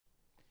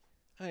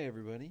Hi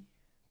everybody.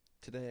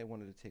 Today I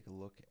wanted to take a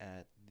look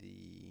at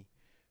the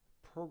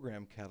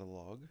program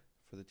catalog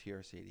for the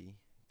TRS-80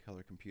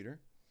 color computer.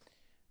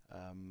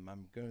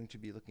 I'm going to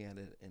be looking at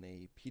it in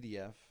a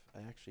PDF.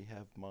 I actually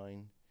have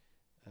mine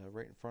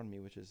right in front of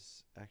me, which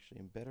is actually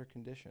in better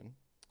condition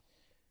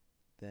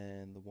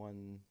than the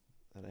one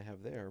that I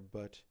have there,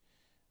 but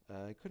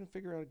I couldn't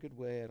figure out a good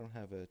way. I don't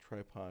have a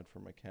tripod for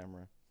my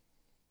camera,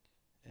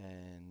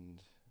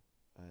 and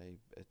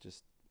it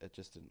just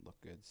didn't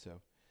look good.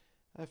 So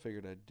I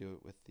figured I'd do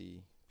it with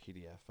the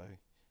PDF. I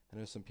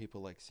know some people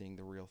like seeing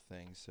the real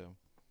thing, so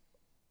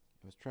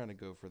I was trying to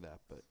go for that,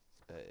 but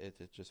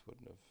it just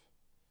wouldn't have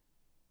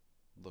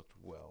looked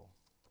well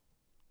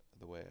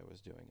the way I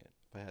was doing it.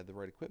 If I had the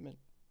right equipment,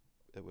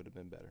 it would have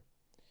been better.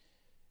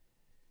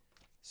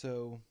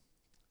 So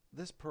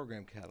this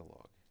program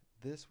catalog,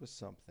 this was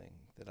something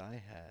that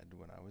I had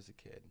when I was a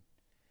kid,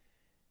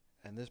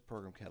 and this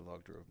program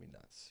catalog drove me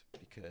nuts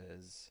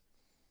because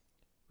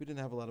we didn't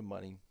have a lot of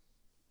money.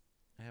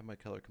 I had my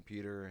color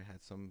computer, I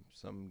had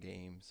some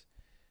games,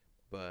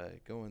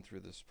 but going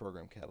through this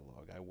program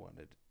catalog, I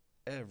wanted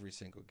every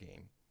single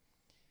game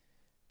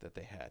that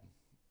they had,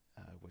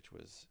 which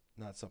was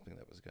not something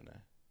that was going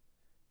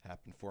to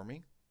happen for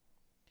me.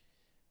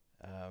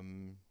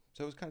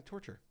 So it was kind of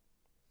torture.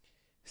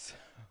 So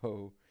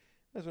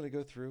I was going to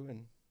go through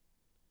and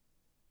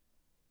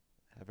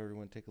have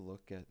everyone take a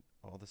look at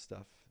all the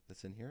stuff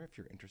that's in here if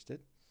you're interested,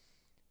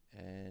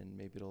 and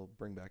maybe it'll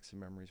bring back some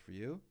memories for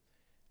you,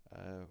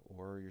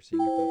 or you're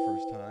seeing it for the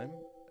first time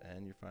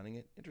and you're finding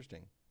it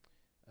interesting.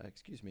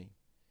 Excuse me,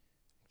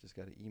 just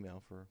got an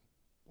email for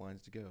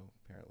Blinds to Go,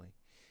 apparently.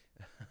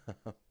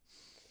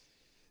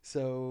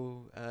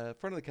 So,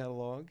 front of the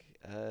catalog,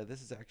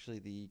 this is actually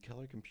the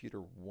Color Computer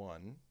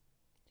 1.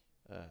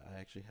 I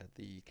actually had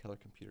the Color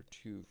Computer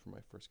 2 for my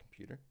first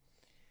computer.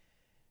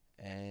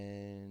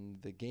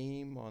 And the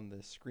game on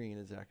the screen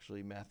is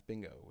actually Math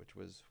Bingo, which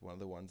was one of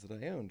the ones that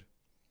I owned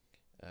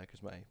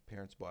because my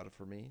parents bought it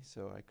for me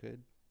so I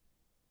could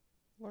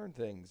learn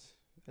things,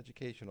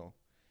 educational,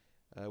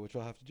 which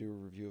I'll have to do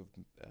a review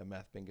of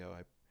Math Bingo.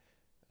 I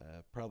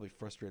probably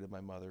frustrated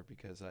my mother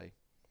because I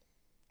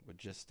would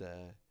just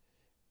there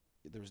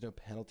was no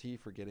penalty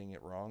for getting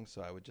it wrong,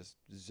 so I would just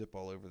zip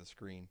all over the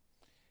screen,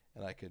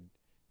 and I could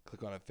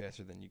click on it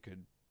faster than you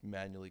could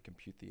manually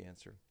compute the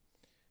answer.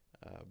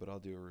 But I'll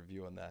do a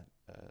review on that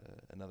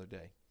another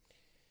day.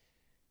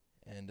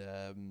 And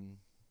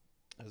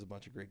there's a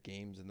bunch of great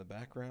games in the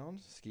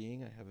background.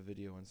 Skiing, I have a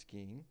video on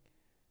skiing,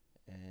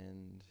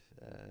 and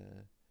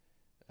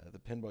the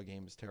pinball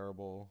game is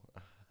terrible.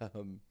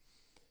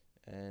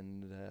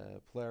 And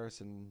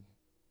Polaris and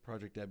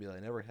Project Nebula I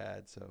never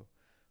had, so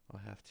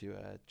I'll have to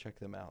check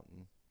them out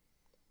and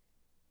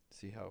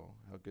see how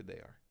good they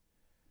are.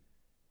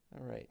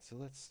 All right, so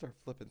let's start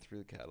flipping through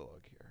the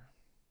catalog here.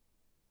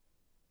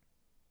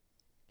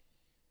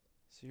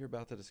 So you're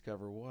about to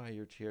discover why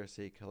your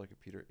TRS-80 color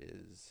computer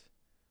is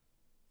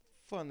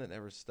fun that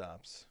never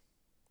stops,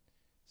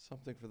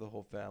 something for the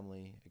whole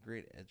family, a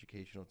great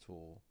educational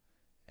tool,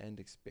 and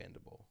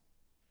expandable,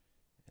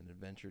 an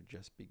adventure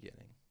just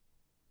beginning.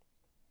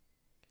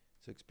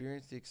 So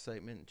experience the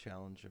excitement and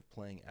challenge of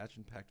playing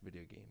action-packed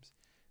video games.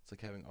 It's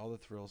like having all the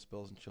thrills,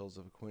 spills, and chills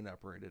of a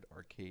coin-operated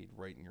arcade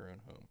right in your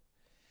own home.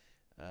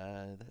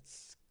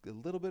 That's a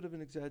little bit of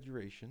an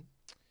exaggeration.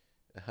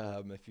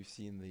 If you've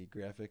seen the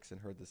graphics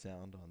and heard the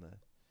sound on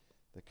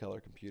the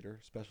color computer,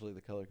 especially the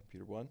color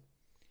computer 1.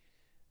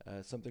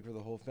 Something for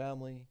the whole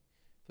family.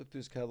 Flip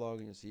through this catalog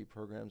and you'll see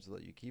programs that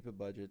let you keep a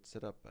budget,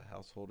 set up a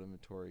household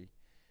inventory,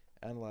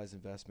 analyze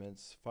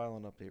investments, file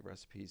and update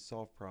recipes,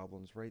 solve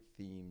problems, write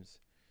themes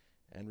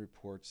and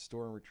reports,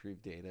 store and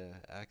retrieve data,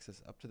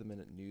 access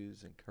up-to-the-minute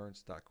news and current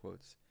stock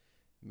quotes,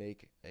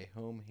 make a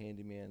home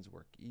handyman's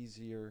work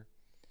easier,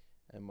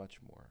 and much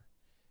more.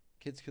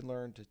 Kids can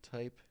learn to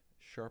type,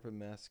 sharpen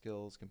math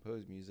skills,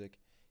 compose music,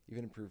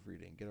 even improve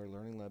reading. Get our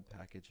Learning Lab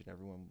package and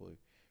everyone will be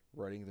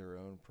writing their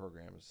own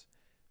programs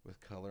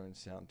with color and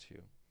sound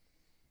too.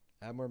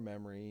 Add more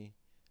memory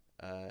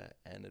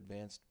and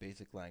advanced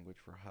basic language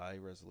for high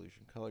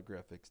resolution color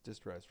graphics,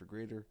 disk drives for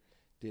greater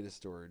data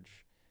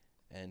storage,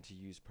 and to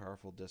use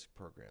powerful disk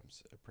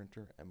programs, a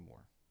printer, and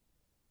more.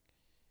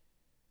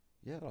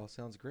 Yeah, it all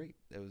sounds great.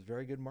 It was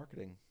very good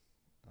marketing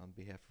on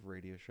behalf of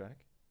Radio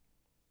Shack.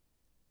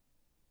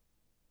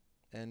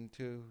 And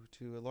to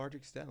a large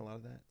extent, a lot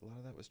of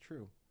that was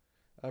true.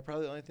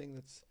 Probably the only thing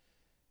that's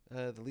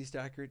the least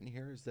accurate in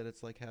here is that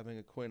it's like having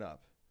a coin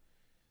op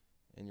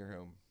in your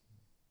home.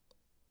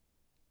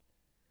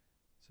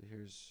 So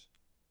here's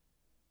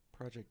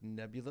Project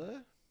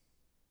Nebula.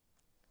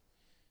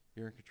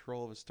 You're in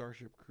control of a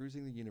starship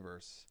cruising the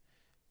universe.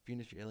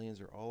 Fiendish aliens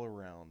are all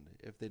around.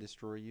 If they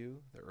destroy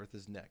you, the Earth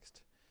is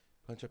next.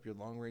 Punch up your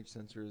long-range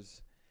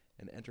sensors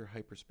and enter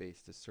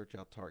hyperspace to search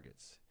out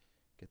targets.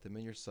 Get them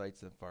in your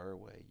sights and fire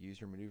away. Use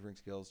your maneuvering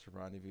skills to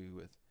rendezvous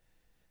with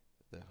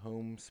the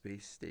home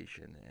space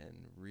station and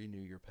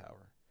renew your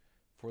power.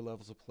 4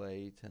 levels of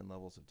play, 10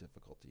 levels of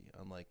difficulty,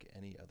 unlike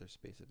any other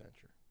space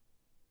adventure.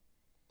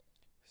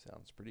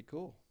 Sounds pretty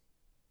cool.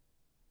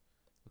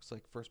 Looks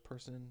like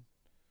first-person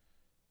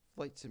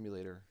flight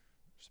simulator,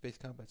 space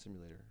combat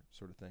simulator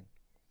sort of thing.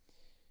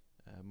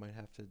 Might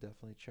have to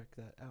definitely check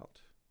that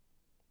out.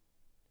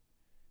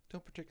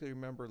 Don't particularly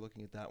remember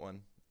looking at that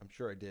one. I'm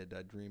sure I did.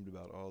 I dreamed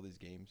about all these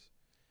games.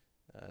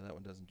 That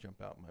one doesn't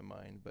jump out in my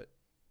mind, but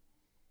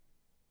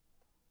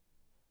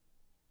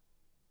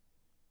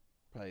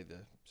probably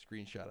the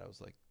screenshot I was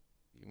like,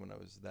 when I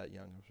was that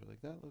young, I was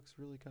like, that looks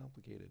really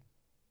complicated.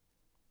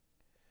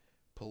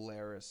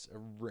 Polaris, a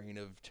reign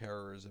of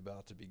terror is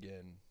about to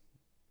begin.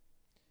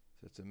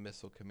 So it's a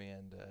missile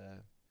command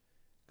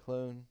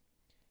clone.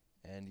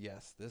 And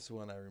yes, this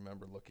one I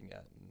remember looking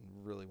at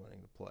and really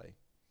wanting to play.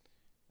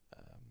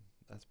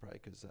 That's probably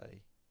because I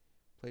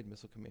played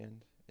Missile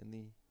Command in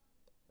the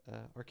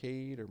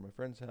arcade or my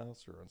friend's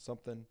house or on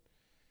something.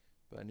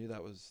 But I knew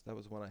that was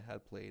one I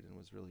had played and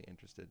was really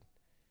interested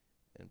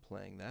in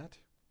playing that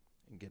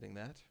and getting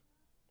that.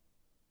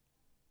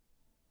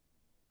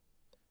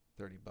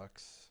 $30.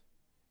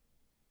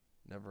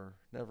 Never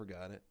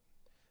got it.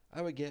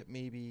 I would get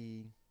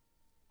maybe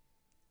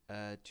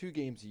 2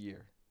 games a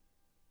year.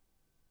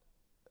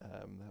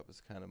 That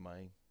was kind of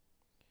my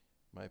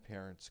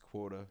parents'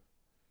 quota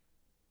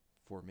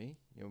for me.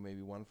 You know,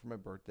 maybe one for my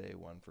birthday,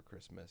 one for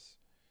Christmas,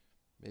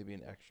 maybe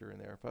an extra in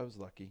there if I was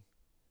lucky.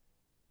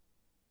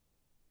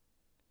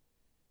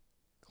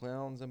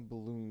 Clowns and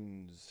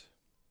balloons.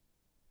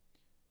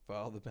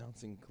 Follow the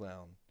bouncing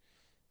clown.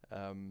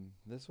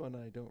 This one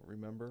I don't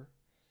remember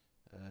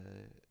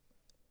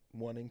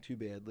wanting too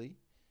badly.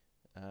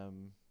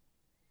 You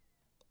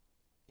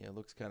know, it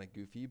looks kind of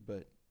goofy,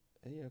 but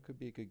you know, it could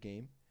be a good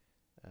game.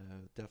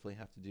 Definitely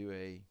have to do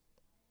a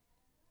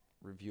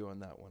review on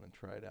that one and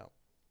try it out.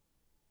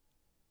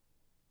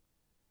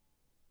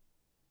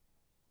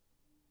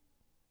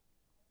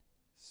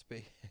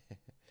 Space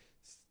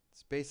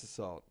Space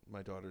Assault.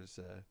 My daughter's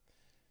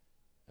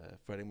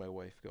fighting my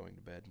wife going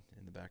to bed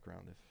in the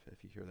background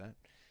if you hear that.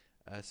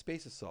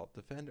 Space Assault.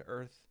 Defend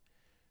Earth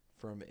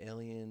from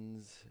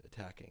aliens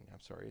attacking.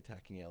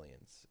 Attacking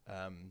aliens.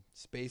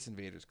 Space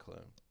Invaders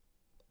clone.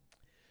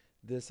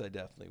 This I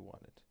definitely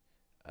wanted.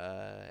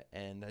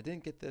 And I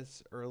didn't get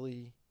this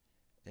early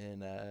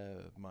in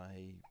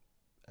my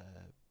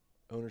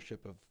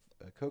ownership of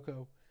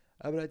Coco,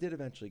 but I did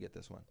eventually get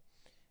this one.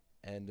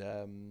 And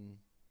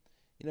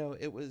you know,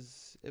 it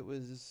was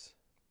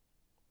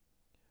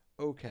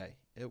okay.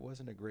 It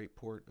wasn't a great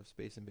port of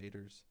Space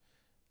Invaders.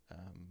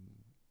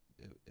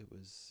 It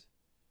was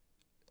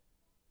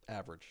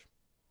average,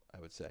 I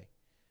would say.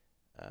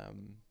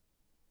 And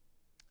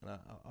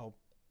I'll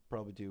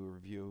probably do a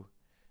review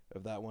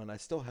of that one. I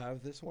still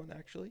have this one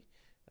actually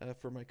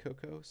for my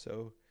Coco,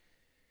 so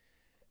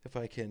if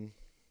I can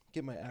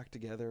get my act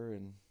together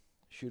and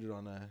shoot it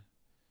on a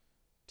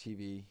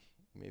TV,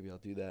 maybe I'll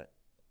do that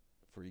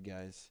for you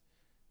guys.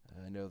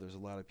 I know there's a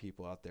lot of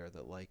people out there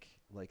that like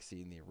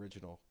seeing the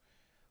original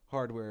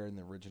hardware and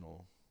the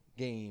original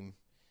game,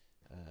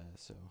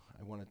 so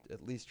I want to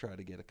at least try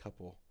to get a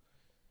couple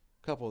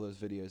of those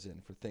videos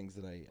in for things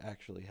that I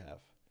actually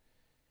have.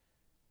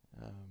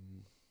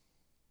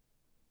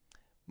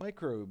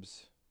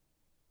 Microbes.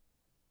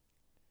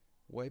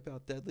 Wipe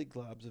out deadly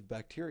globs of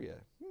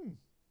bacteria.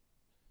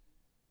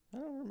 I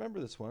don't remember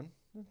this one.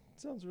 It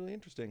sounds really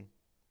interesting.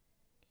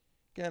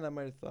 Again, I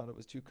might have thought it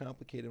was too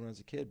complicated when I was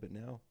a kid, but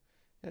now,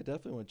 yeah, I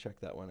definitely want to check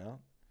that one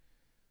out.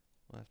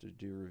 We'll have to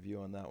do a review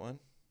on that one.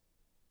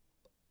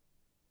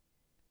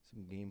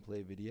 Some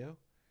gameplay video.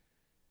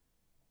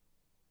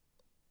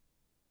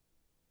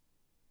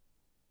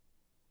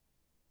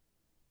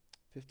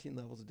 "15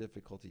 levels of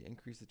difficulty.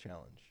 Increase the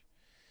challenge."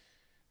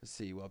 Let's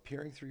see. While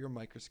peering through your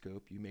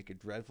microscope, you make a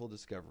dreadful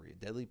discovery. A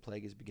deadly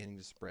plague is beginning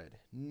to spread.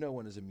 No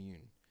one is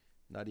immune.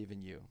 Not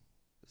even you.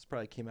 This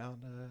probably came out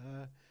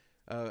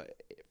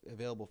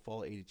available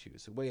fall '82,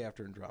 so way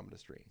after Andromeda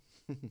Strain,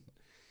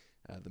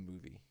 the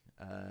movie.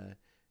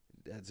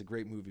 That's a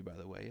great movie, by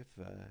the way.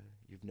 If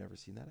you've never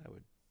seen that, I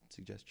would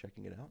suggest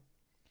checking it out.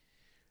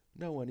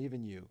 No one,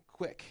 even you.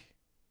 Quick.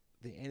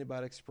 The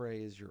antibiotic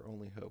spray is your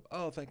only hope.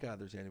 Oh, thank God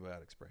there's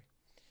antibiotic spray.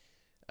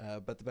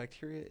 But the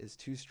bacteria is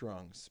too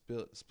strong,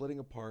 splitting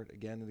apart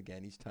again and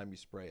again each time you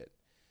spray it.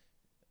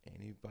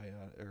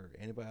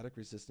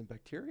 Antibiotic-resistant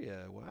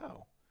bacteria.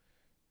 Wow.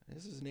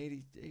 This is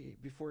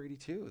before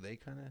 '82. They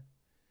kind of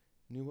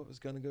knew what was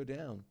going to go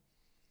down.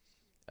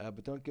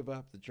 But don't give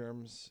up. The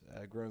germs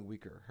growing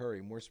weaker.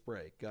 Hurry, more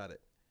spray. Got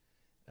it.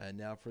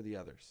 Now for the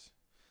others.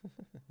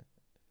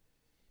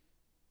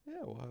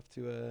 Yeah, we'll have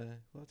to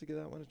give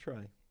that one a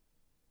try.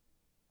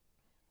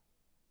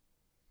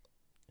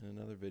 In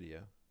another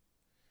video.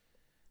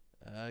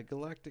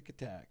 Galactic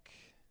Attack.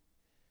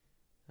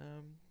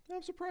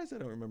 I'm surprised I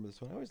don't remember this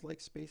one. I always like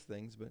space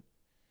things, but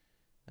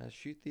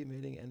shoot the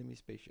invading enemy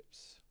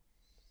spaceships.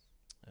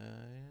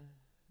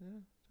 Yeah,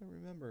 don't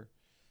remember.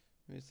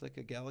 Maybe it's like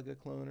a Galaga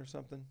clone or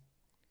something.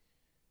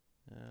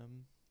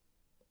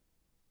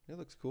 It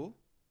looks cool.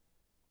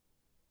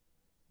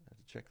 I have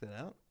to check that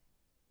out.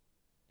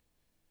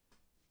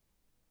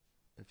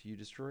 If you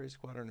destroy a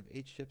squadron of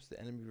 8 ships, the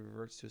enemy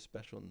reverts to a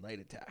special night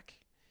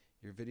attack.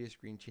 Your video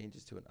screen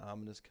changes to an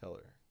ominous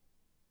color,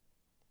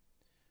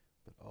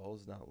 but all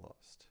is not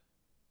lost.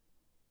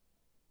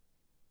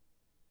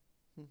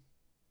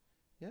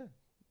 Yeah,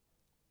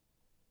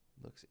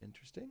 looks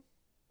interesting.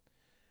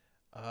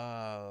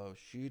 Oh,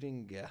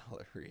 shooting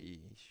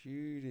gallery,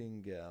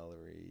 shooting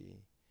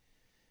gallery.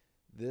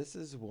 This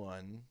is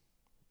one.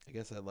 I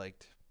guess I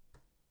liked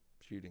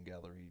shooting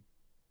gallery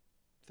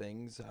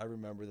things. I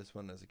remember this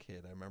one as a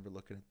kid. I remember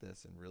looking at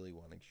this and really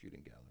wanting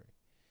shooting gallery.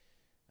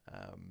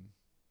 Um,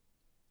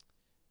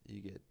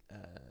 you get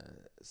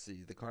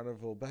see the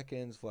carnival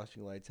beckons,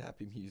 flashing lights,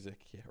 happy music.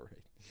 Yeah,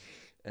 right.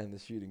 And the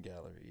shooting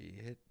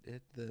gallery.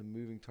 Hit the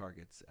moving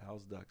targets,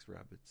 owls, ducks,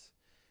 rabbits,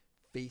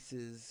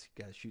 faces.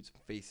 Gotta shoot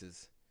some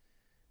faces.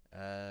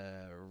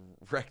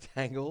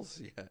 Rectangles,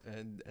 yeah,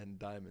 and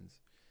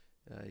diamonds.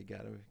 You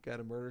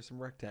gotta murder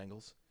some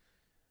rectangles.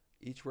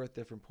 Each worth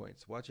different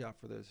points. Watch out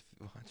for those.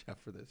 Watch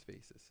out for those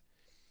faces.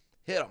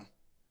 Hit them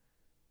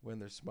when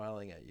they're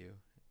smiling at you,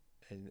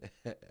 and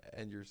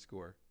and your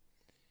score.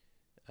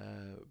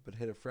 But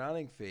hit a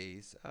frowning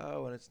face.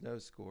 Oh, and it's no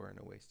score and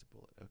a wasted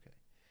bullet. Okay.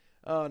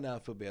 Oh, now I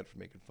feel bad for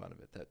making fun of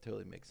it. That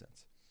totally makes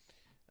sense.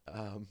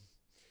 Um,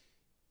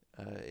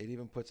 it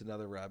even puts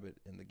another rabbit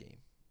in the game.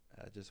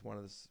 Just one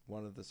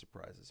of the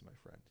surprises, my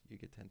friend. You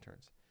get 10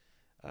 turns.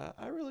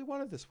 I really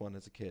wanted this one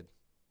as a kid.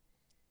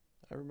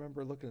 I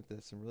remember looking at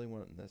this and really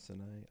wanting this,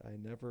 and I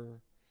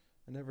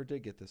never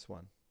did get this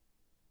one.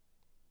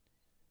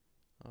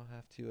 I'll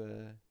have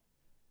to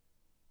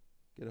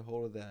get a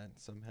hold of that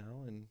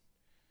somehow and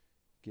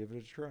give it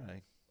a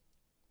try.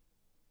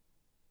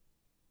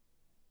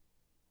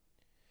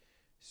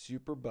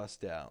 Super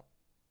Bust Out.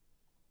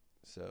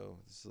 So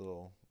this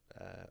little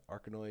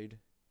Arkanoid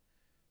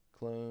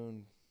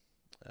clone.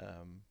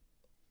 Um,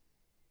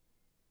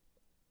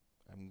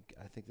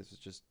 I think this was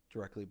just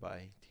directly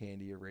by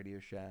Tandy or Radio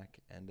Shack,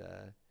 and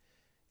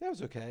yeah, it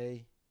was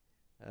okay.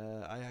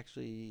 I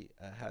actually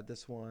had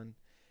this one.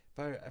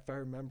 If I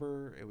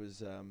remember, it was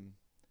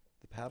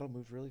the paddle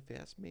moved really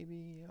fast.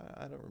 Maybe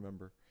I don't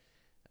remember.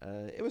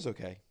 It was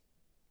okay.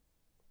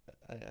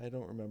 I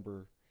don't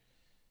remember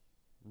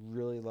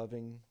really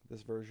loving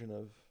this version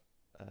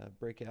of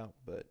Breakout,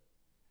 but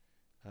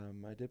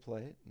I did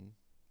play it and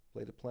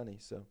played it plenty.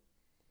 So.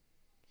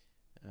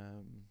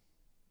 Um,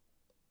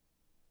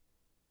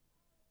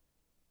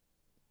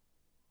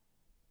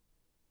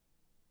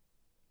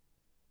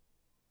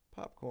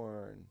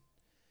 Popcorn.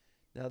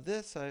 Now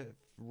this I've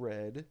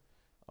read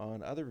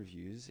on other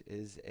reviews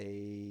is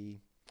a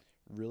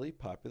really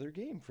popular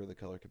game for the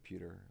color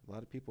computer. A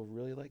lot of people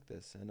really like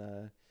this,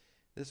 and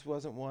this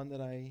wasn't one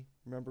that I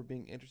remember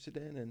being interested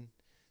in, and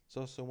it's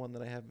also one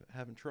that I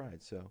haven't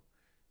tried. So,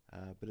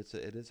 but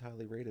it is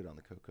highly rated on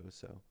the Coco,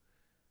 so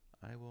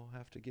I will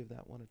have to give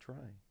that one a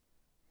try.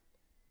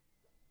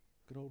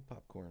 Good old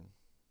Popcorn.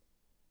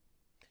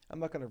 I'm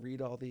not going to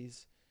read all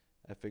these.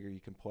 I figure you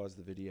can pause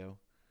the video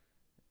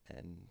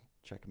and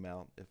check them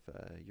out if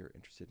you're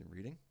interested in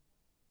reading.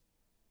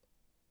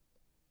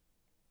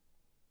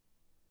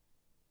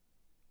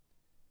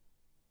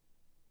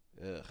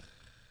 Ugh.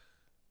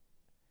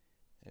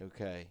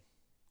 Okay.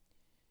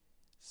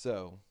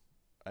 So,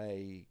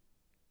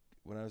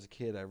 when I was a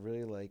kid, I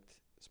really liked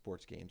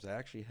sports games. I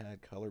actually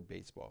had color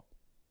baseball.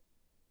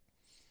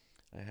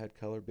 I had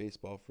color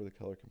baseball for the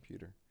color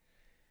computer,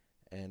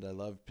 and I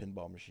loved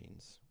pinball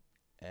machines.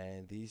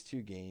 And these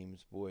two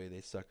games, boy, they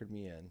suckered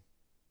me in.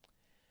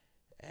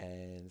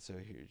 And so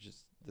here's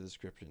just the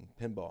description.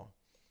 Pinball.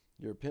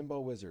 You're a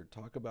pinball wizard.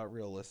 Talk about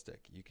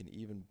realistic. You can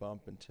even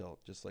bump and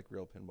tilt just like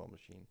real pinball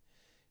machine.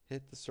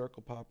 Hit the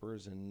circle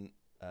poppers and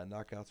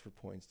knockouts for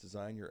points.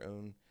 Design your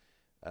own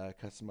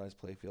customized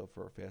playfield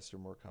for faster,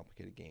 more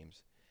complicated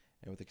games.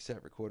 And with a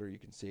cassette recorder, you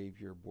can save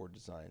your board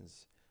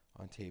designs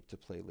on tape to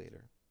play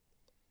later.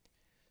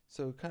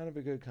 So kind of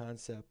a good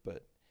concept,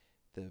 but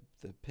the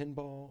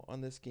pinball on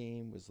this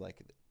game was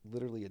like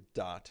literally a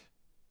dot,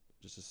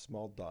 just a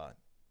small dot.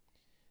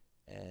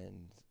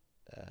 And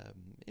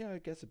I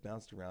guess it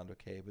bounced around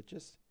okay, but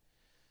it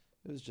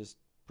was just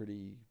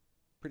pretty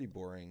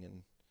boring,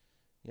 and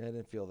I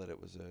didn't feel that it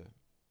was a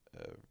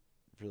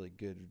really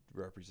good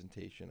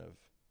representation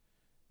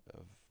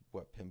of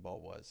what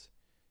pinball was.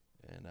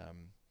 And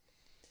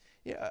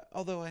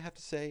although I have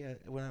to say,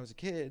 when I was a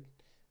kid,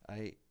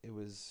 it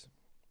was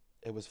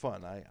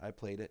fun. I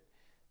played it.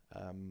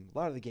 A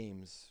lot of the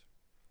games,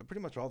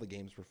 pretty much all the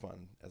games were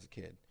fun as a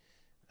kid,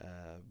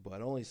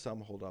 but only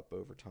some hold up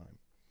over time.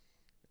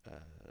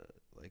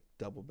 Like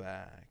Double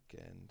Back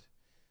and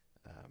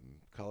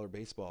color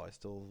baseball. I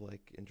still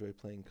enjoy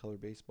playing color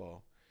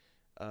baseball,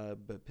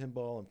 but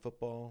pinball and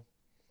football,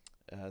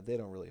 they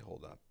don't really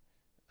hold up.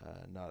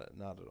 Not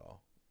at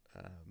all.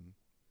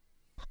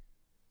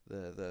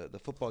 The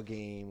football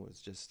game was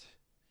just.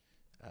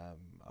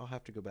 I'll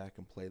have to go back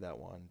and play that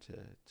one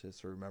to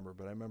sort of remember.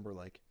 But I remember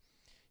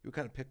you would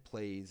kind of pick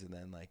plays, and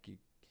then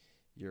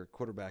your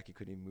quarterback, you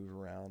couldn't even move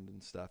around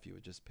and stuff. You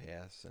would just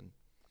pass, and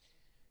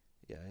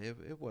yeah,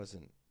 it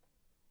wasn't.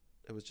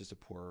 It was just a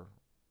poor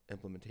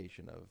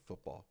implementation of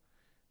football.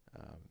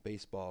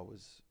 Baseball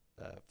was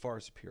far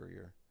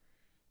superior,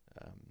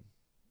 Um,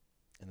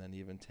 and then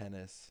even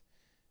tennis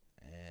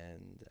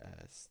and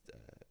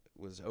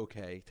was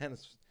okay.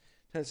 Tennis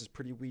is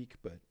pretty weak,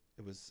 but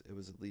it was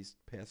at least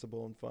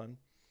passable and fun.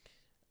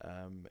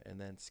 And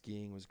then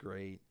skiing was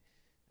great.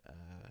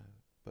 Uh,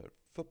 but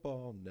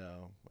football,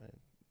 no,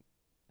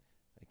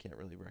 I can't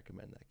really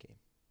recommend that game.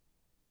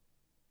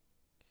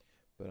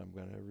 But I'm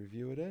gonna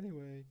review it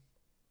anyway.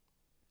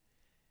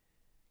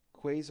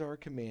 Quasar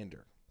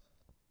Commander.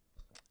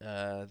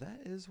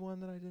 That is one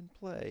that I didn't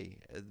play,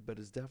 but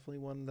is definitely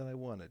one that I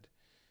wanted.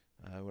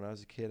 When I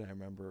was a kid, I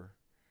remember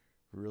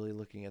really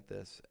looking at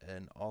this,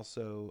 and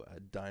also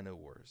Dino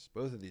Wars.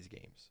 Both of these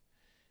games,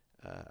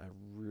 I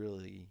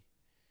really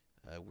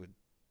would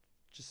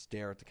just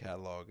stare at the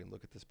catalog and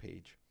look at this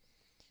page.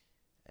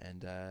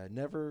 And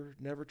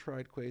never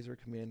tried Quasar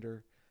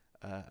Commander.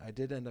 I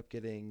did end up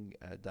getting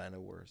Dino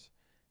Wars,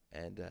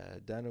 and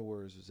Dino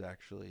Wars was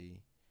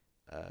actually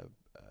uh,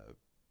 uh,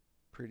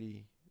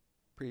 pretty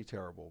pretty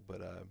terrible.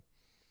 But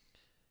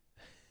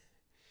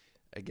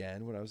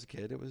again, when I was a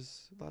kid, it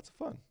was lots of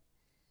fun.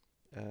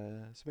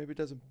 So maybe it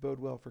doesn't bode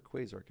well for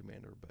Quasar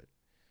Commander, but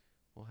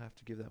we'll have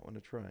to give that one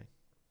a try.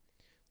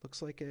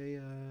 Looks like a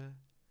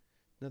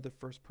another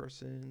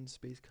first-person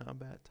space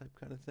combat type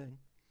kind of thing.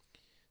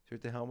 So you're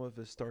at the helm of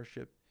a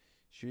starship,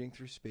 shooting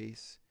through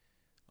space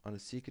on a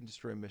seek and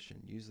destroy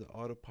mission. Use the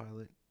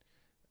autopilot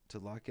to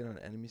lock in on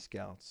enemy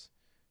scouts,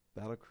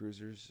 battle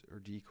cruisers or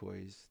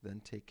decoys,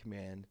 then take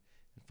command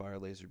and fire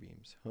laser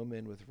beams. Home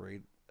in with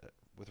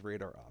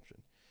radar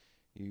option.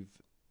 You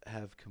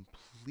have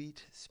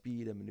complete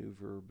speed and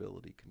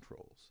maneuverability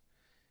controls.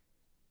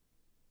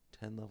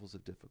 10 levels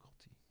of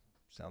difficulty.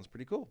 Sounds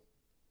pretty cool.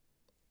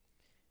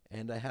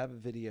 And I have a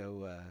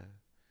video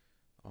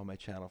on my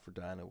channel for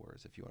Dino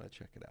Wars if you want to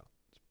check it out.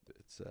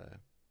 It's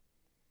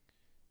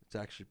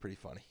actually pretty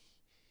funny.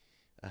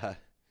 Uh,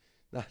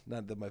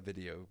 not that my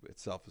video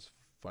itself is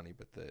funny,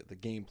 but the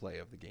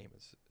gameplay of the game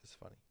is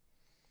funny.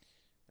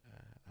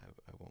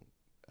 I won't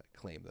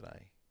claim that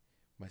I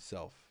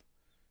myself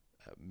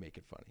make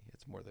it funny.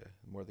 It's more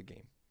the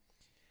game.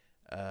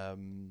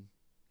 Um,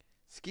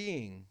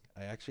 Skiing.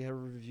 I actually have a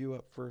review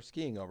up for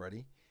skiing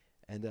already,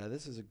 and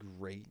this is a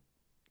great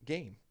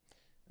game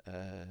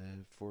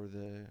for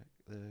the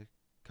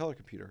color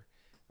computer.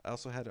 I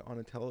also had it on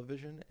a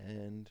television,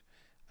 and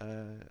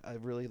I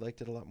really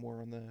liked it a lot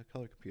more on the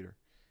color computer.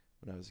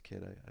 When I was a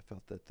kid, I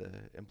felt that the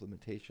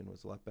implementation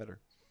was a lot better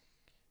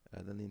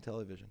than the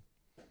Intellivision.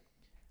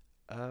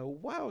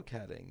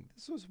 Wildcatting.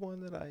 This was one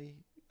that I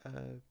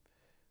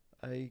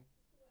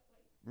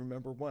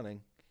remember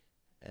wanting,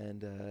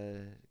 and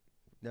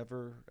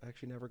never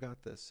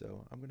got this.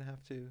 So I'm gonna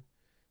have to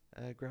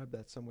grab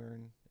that somewhere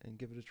and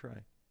give it a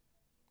try.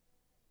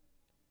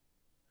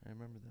 I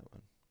remember that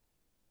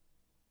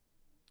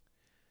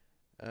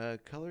one.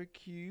 Color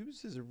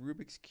Cubes is a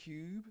Rubik's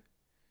Cube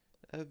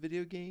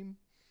video game.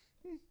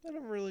 I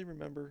don't really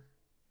remember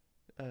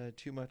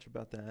too much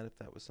about that, if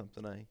that was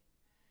something I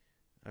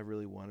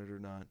really wanted or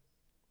not.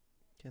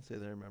 Can't say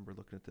that I remember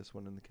looking at this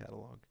one in the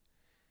catalog.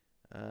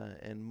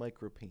 And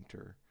Micro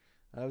Painter.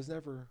 I was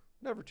never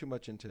too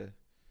much into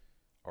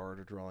art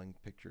or drawing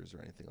pictures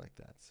or anything like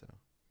that, so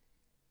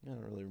I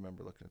don't really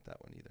remember looking at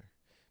that one either.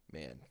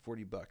 Man,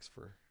 $40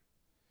 for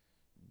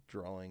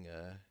drawing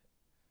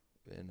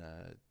in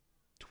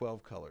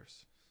 12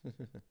 colors.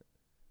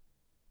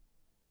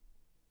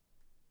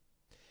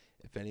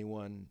 If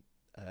anyone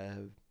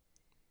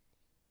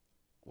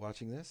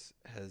watching this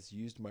has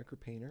used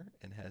Micropainter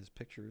and has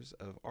pictures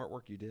of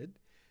artwork you did,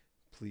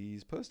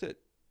 please post it.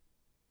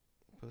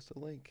 Post a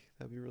link.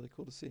 That'd be really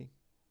cool to see.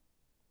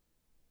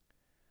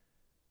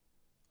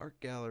 Art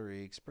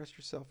gallery. Express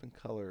yourself in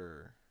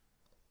color.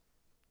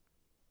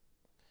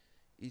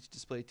 Each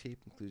display tape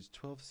includes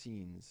 12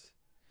 scenes.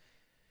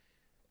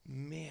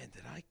 Man,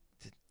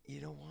 you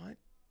know what?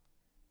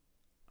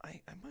 I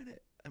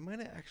might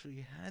have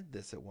actually had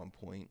this at one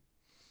point.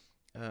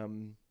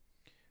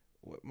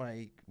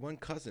 My one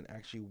cousin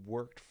actually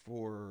worked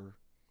for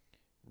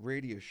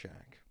Radio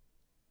Shack,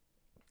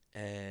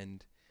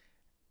 and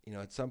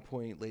at some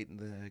point late in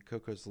the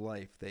Coco's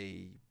life,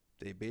 they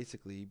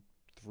basically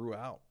threw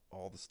out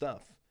all the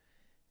stuff,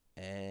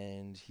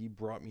 and he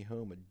brought me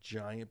home a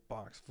giant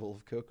box full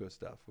of Coco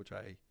stuff, which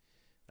I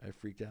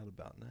freaked out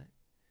about, and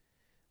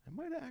I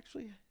might have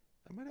actually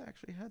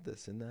had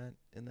this in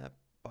that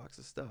box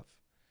of stuff.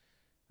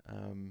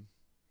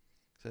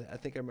 So I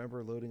think I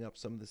remember loading up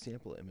some of the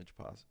sample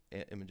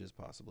images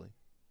possibly.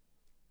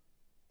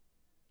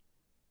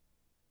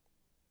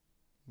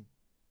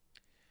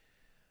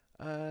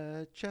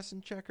 Chess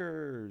and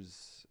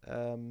checkers.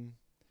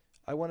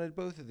 I wanted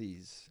both of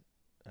these,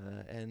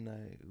 and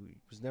I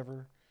was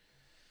never,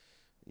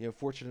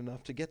 fortunate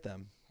enough to get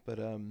them. But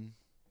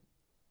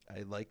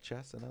I like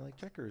chess and I like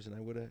checkers, and I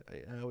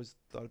always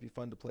thought it'd be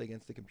fun to play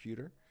against the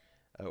computer,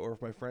 or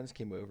if my friends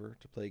came over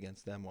to play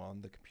against them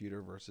on the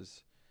computer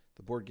versus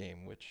the board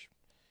game, which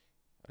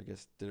I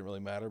guess didn't really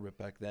matter. But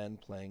back then,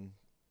 playing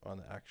on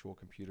the actual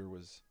computer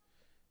was,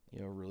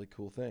 a really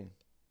cool thing.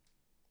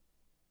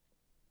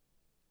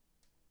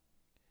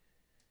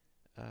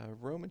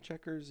 Roman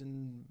checkers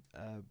and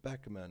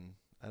backgammon.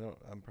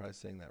 I'm probably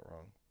saying that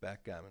wrong.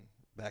 Backgammon,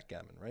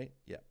 right?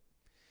 Yeah.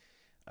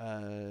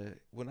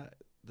 When I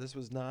This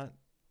was not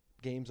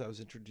games I was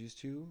introduced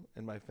to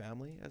in my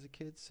family as a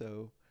kid,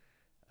 so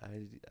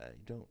I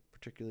don't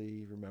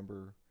particularly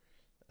remember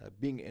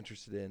being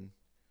interested in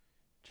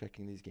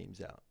checking these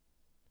games out.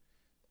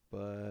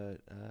 But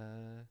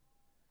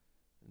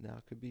now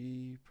it could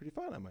be pretty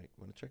fun. I might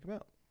want to check them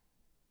out.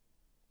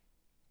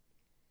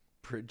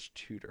 Bridge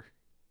Tutor.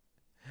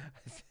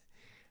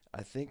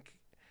 I think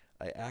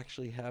I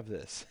actually have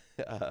this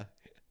uh,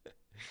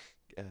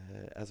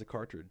 as a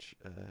cartridge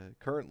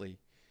currently,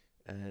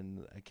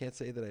 and I can't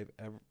say that I've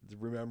ever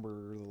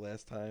remember the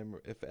last time,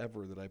 if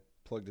ever, that I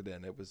plugged it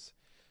in. It was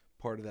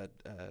part of that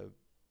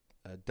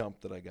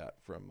dump that I got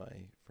from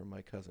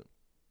my cousin.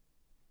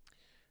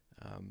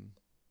 Um,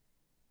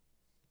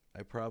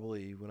 I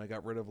probably, when I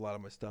got rid of a lot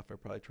of my stuff, I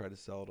probably tried to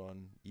sell it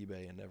on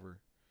eBay and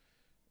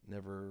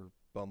never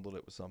bundled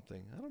it with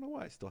something. I don't know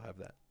why I still have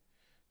that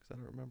because I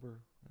don't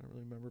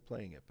really remember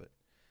playing it, but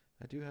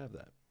I do have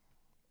that.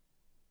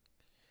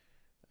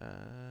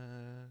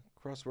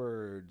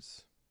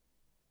 Crosswords.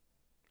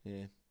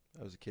 Yeah,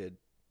 I was a kid.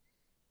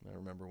 I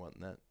remember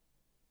wanting that.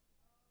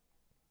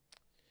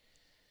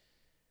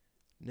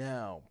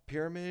 Now,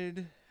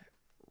 Pyramid,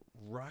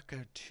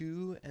 Raka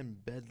 2,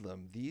 and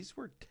Bedlam. These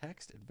were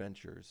text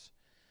adventures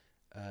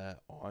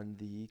on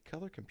the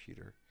color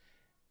computer.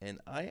 And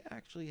I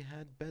actually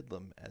had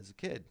Bedlam as a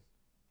kid.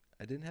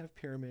 I didn't have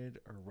Pyramid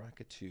or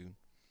Raka 2.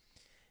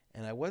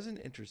 And I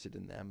wasn't interested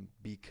in them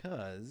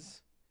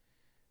because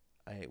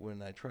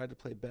when I tried to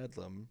play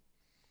Bedlam,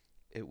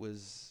 it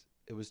was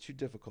too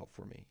difficult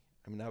for me.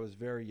 I mean, I was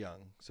very young.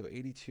 So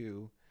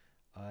 82,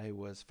 I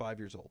was 5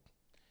 years old.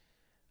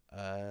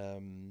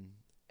 Um,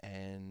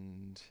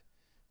 and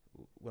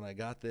when I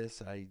got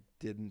this, I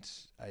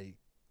didn't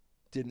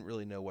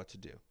really know what to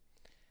do.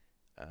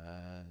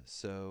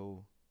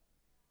 So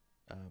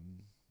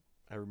um,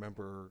 I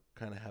remember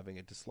kind of having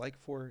a dislike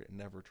for it and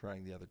never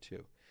trying the other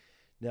two.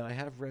 Now I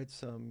have read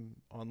some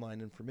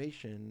online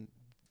information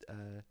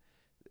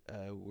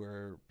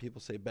where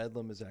people say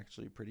Bedlam is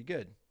actually pretty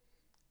good,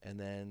 and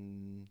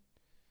then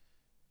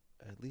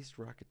at least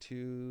Rocket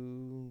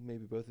Two,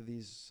 maybe both of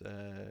these,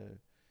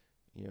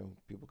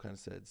 people kind of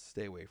said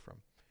stay away from.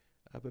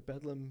 But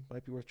Bedlam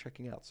might be worth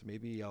checking out. So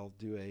maybe I'll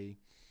do a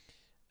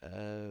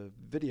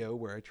video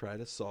where I try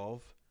to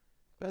solve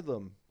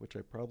Bedlam, which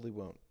I probably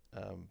won't.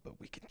 But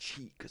we can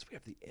cheat because we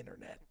have the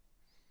internet,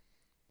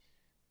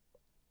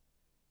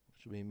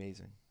 which will be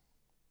amazing.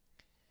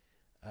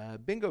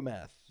 Bingo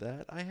math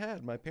that I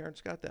had. My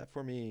parents got that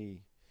for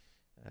me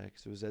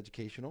because it was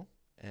educational.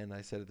 And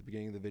I said at the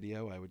beginning of the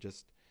video, I would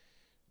just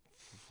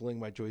fling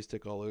my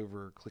joystick all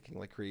over, clicking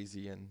like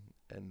crazy, and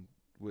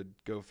would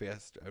go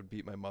fast. I would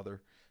beat my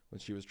mother when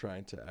she was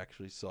trying to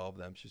actually solve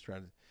them. She was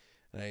trying to,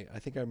 and I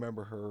think I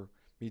remember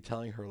me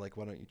telling her like,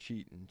 "Why don't you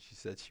cheat?" And she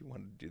said she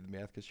wanted to do the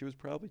math because she was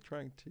probably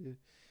trying to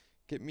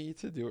get me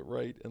to do it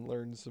right and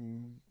learn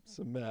some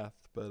math.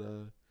 But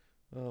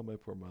oh, my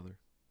poor mother.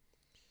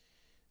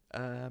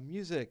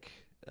 Music.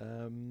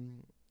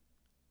 Um,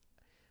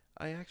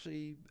 I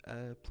actually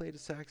played a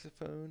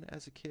saxophone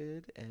as a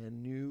kid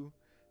and knew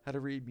how to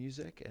read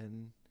music,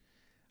 and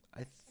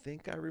I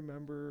think I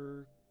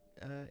remember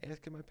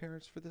asking my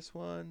parents for this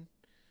one,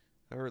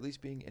 or at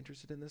least being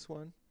interested in this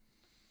one.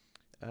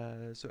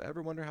 So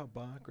ever wonder how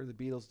Bach or the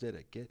Beatles did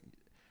it? Get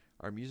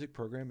our music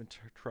program and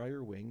try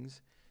your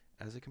wings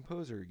as a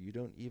composer. You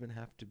don't even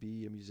have to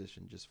be a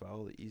musician. Just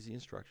follow the easy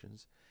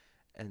instructions,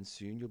 and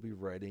soon you'll be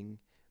writing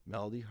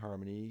melody,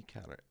 harmony,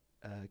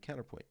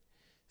 counterpoint.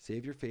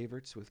 Save your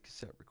favorites with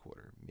cassette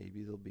recorder.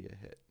 Maybe they'll be a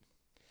hit.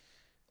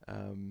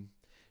 Um,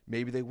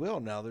 Maybe they will.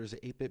 Now there's an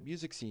 8-bit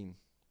music scene,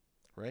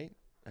 right?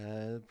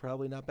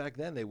 Probably not back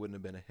then. They wouldn't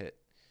have been a hit.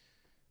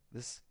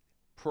 This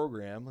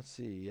program, let's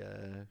see,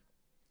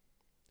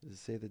 does it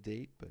say the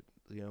date? But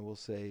we'll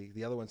say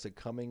the other one said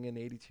coming in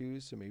 '82,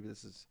 so maybe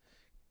this is.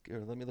 Or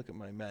let me look at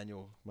my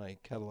manual, my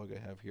catalog I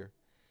have here.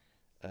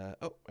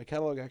 My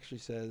catalog actually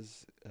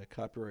says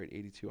copyright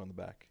 '82 on the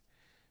back.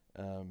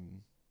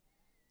 Um,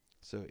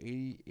 so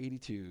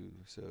 82,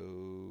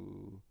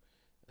 so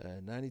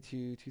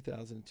 92,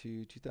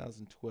 2002,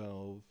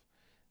 2012,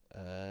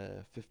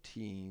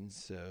 15,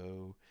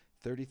 so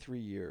 33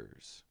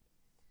 years.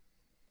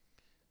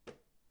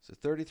 So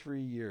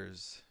 33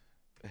 years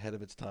ahead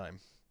of its time.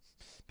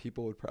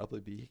 People would probably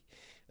be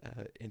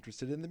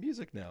interested in the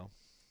music now.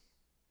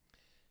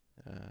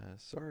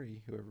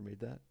 Sorry, whoever made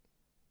that.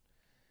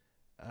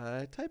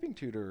 Typing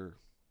tutor.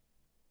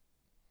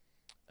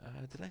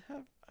 Did I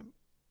have? I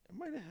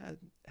might have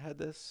had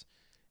this,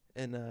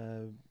 and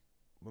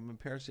when my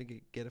parents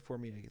didn't get it for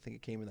me, I think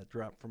it came in that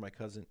drop from my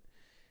cousin,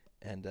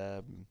 and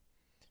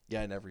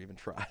yeah, I never even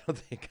tried. I don't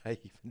think I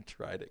even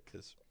tried it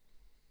because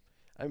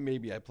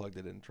maybe I plugged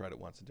it in and tried it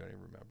once and don't even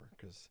remember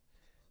because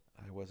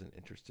I wasn't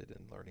interested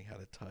in learning how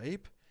to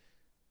type.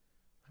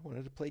 I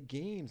wanted to play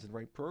games and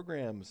write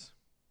programs.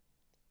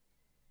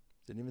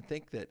 Didn't even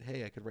think that,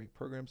 hey, I could write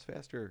programs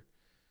faster.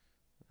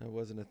 That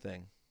wasn't a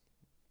thing.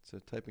 So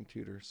typing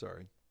tutor,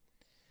 sorry.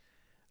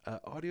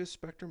 Audio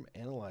spectrum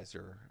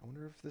analyzer. I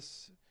wonder if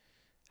this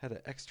had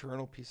an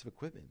external piece of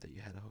equipment that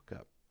you had to hook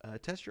up.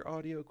 Test your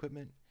audio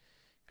equipment.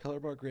 Color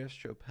bar graphs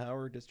show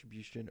power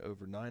distribution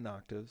over 9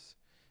 octaves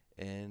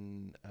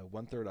and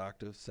 1/3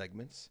 octave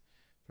segments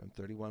from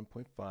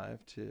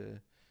 31.5 to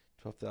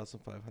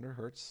 12,500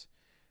 hertz,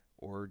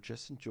 or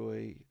just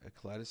enjoy a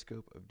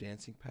kaleidoscope of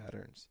dancing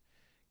patterns.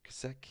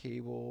 Cassette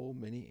cable,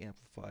 mini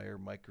amplifier,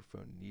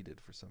 microphone needed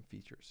for some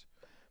features.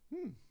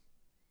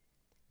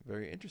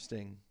 Very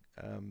interesting.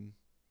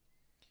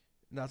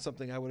 Not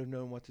something I would have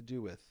known what to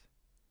do with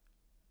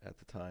at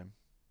the time.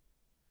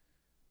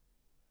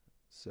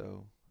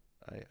 So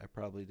I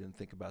probably didn't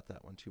think about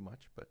that one too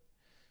much, but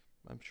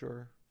I'm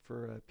sure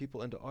for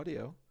people into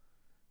audio,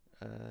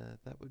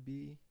 that would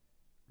be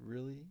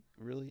really,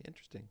 really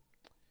interesting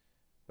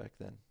back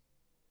then.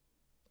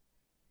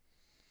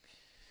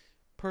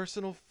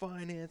 Personal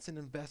finance and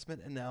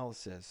investment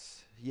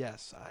analysis.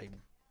 Yes, I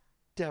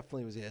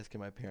definitely was asking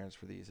my parents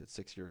for these at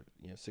 6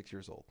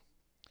 years old.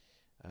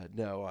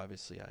 No,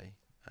 obviously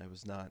I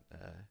was not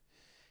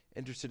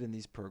interested in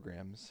these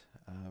programs.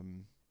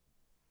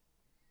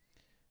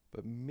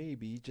 But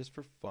maybe just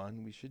for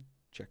fun, we should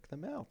check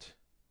them out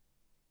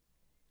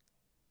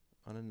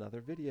on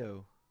another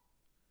video.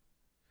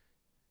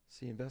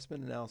 See,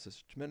 investment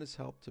analysis, tremendous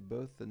help to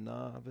both the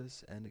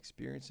novice and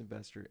experienced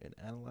investor in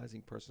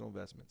analyzing personal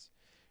investments.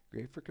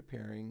 Great for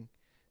comparing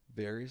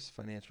various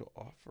financial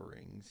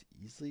offerings,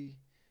 easily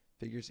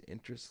figures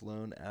interest,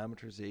 loan,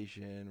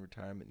 amortization,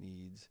 retirement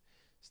needs,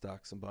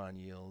 stocks and bond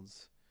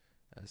yields.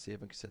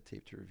 Save on cassette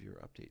tape to review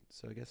or update.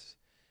 So I guess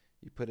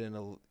you put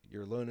in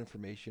your loan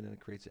information and it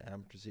creates an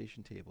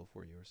amortization table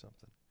for you or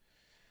something.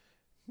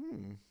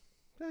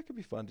 That could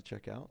be fun to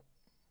check out.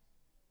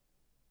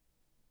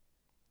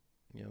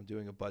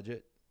 Doing a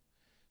budget.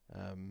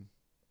 I'm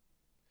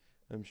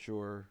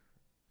sure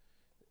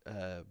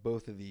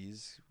both of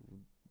these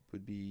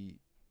would be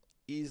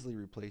easily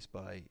replaced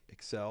by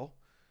Excel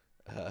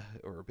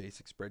or a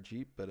basic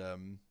spreadsheet, but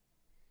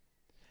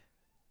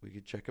we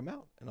could check them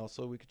out. And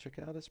also we could check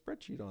out a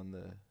spreadsheet on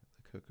the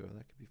Coco.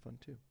 That could be fun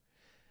too.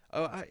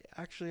 Oh,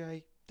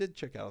 I did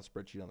check out a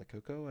spreadsheet on the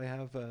Coco. I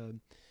have a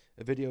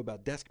video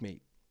about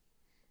DeskMate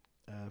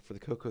for the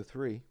Coco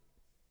 3,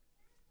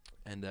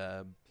 and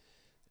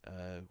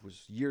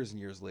was years and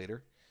years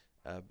later,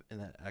 and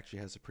that actually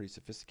has a pretty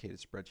sophisticated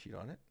spreadsheet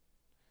on it.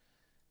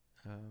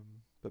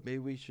 But maybe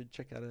we should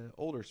check out an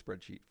older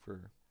spreadsheet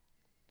for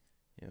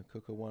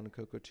Coco 1 and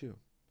Coco 2.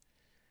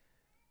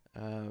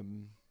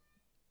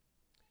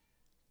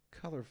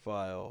 Color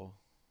file.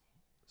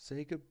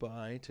 Say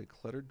goodbye to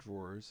cluttered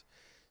drawers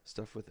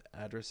stuffed with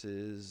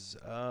addresses.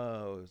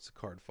 Oh, it's a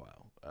card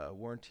file.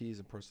 Warranties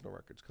and personal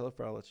records. Color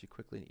file lets you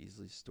quickly and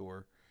easily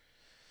store,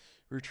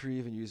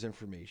 retrieve, and use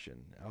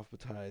information.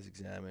 Alphabetize,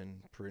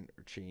 examine, print,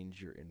 or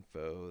change your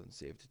info, and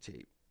save to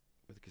tape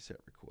with a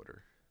cassette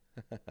recorder.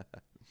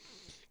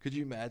 Could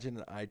you imagine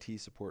an IT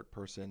support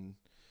person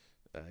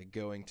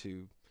going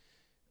to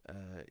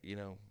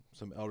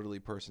some elderly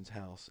person's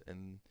house,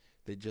 and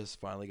they just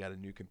finally got a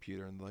new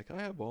computer, and they're like,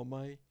 I have all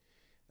my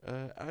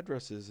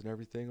addresses and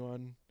everything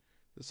on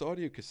this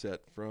audio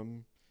cassette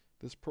from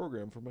this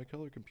program for my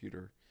color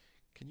computer.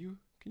 Can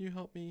you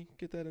help me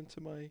get that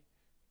into my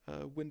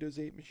Windows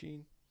 8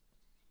 machine?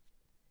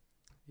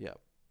 Yeah,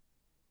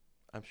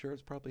 I'm sure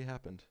it's probably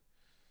happened.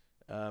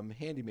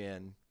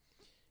 Handyman.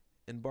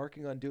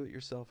 Embarking on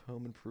do-it-yourself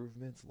home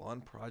improvements,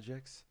 lawn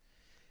projects.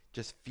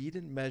 Just feed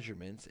in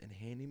measurements, and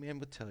Handyman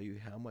will tell you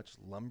how much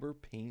lumber,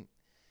 paint,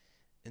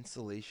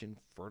 insulation,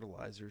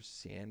 fertilizer,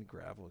 sand,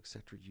 gravel,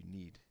 etc. you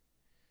need.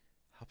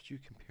 Helps you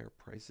compare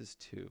prices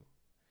too.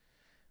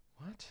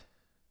 What?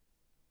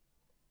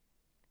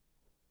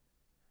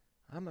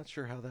 I'm not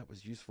sure how that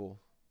was useful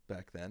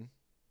back then.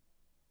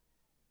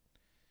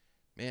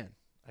 Man,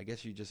 I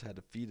guess you just had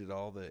to feed it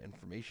all the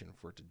information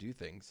for it to do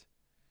things.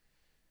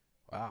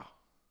 Wow.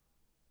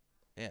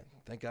 Man,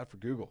 thank God for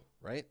Google,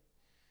 right?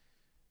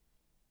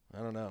 I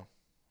don't know.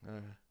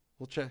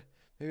 We'll check.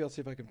 Maybe I'll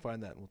see if I can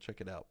find that and we'll check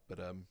it out. But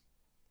ugh,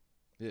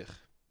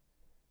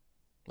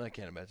 I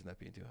can't imagine that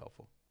being too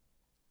helpful.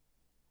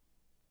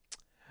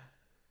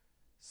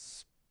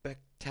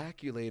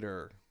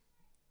 Spectaculator,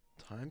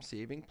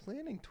 time-saving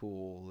planning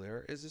tool.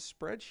 There is a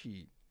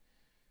spreadsheet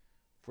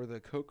for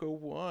the Coco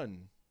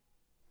 1,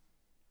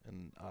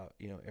 and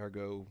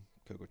ergo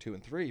Coco 2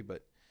 and 3.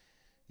 But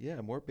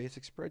yeah, more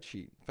basic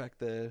spreadsheet. In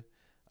fact,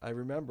 I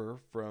remember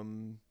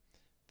from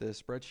the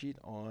spreadsheet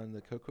on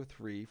the Coco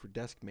 3 for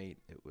DeskMate,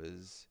 it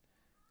was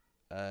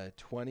 10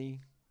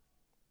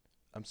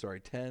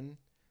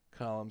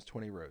 columns,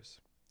 20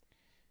 rows.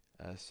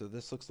 So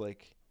this looks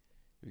like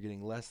you're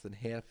getting less than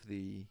half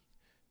the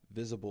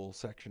visible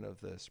section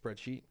of the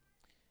spreadsheet.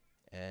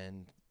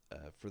 And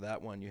for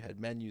that one, you had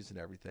menus and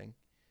everything.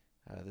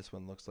 This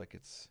one looks like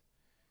it's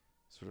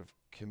sort of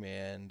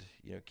command,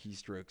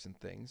 keystrokes and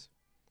things.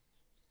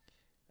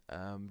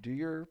 Do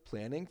your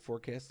planning,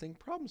 forecasting,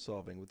 problem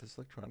solving with this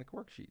electronic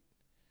worksheet.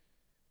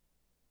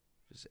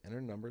 Just enter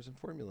numbers and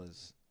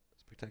formulas.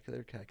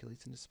 Spectaculator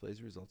calculates and displays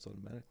the results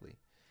automatically.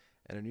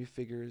 Enter new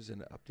figures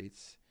and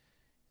updates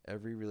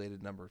every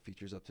related number.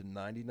 Features up to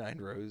 99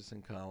 rows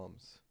and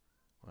columns.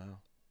 Wow.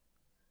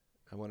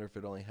 I wonder if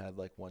it only had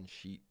like one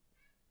sheet.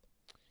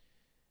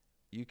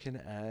 You can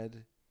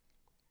add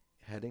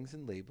headings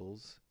and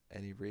labels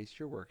and erase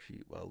your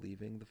worksheet while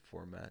leaving the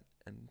format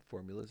and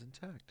formulas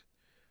intact.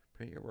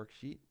 Print your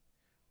worksheet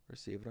or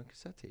save it on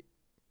cassette tape.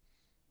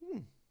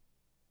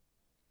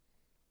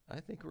 I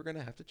think we're going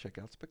to have to check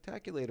out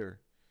Spectaculator.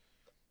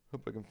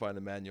 Hope I can find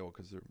a manual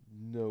because there's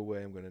no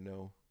way I'm going to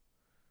know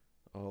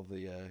all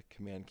the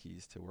command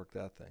keys to work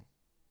that thing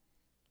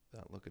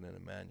without looking in a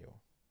manual.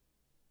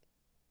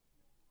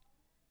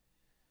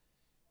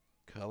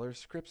 Color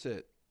scripts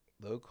it.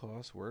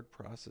 Low-cost word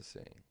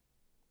processing.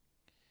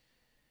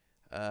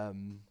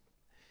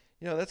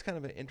 You know, that's kind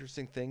of an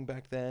interesting thing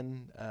back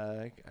then.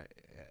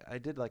 I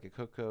did like a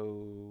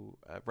Cocoa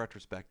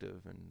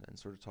retrospective and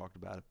sort of talked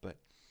about it, but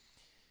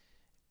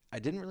I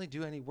didn't really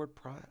do any word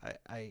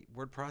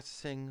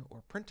processing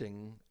or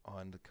printing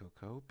on the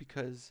Cocoa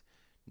because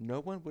no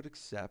one would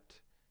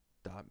accept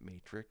dot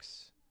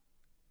matrix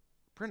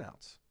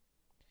printouts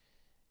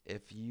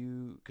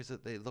because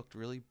they looked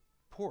really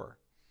poor.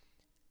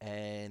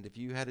 And if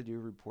you had to do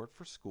a report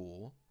for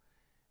school,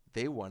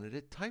 they wanted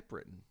it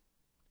typewritten.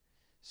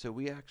 So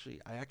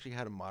I actually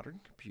had a modern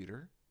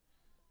computer,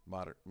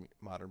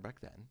 modern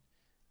back then,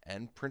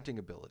 and printing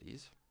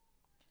abilities,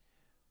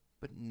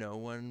 but no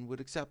one would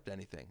accept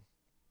anything.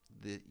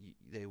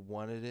 They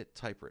wanted it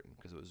typewritten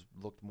because it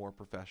looked more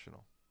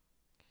professional.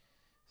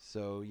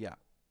 So yeah,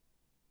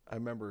 I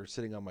remember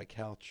sitting on my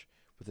couch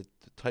with a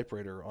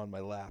typewriter on my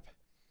lap,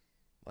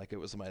 like it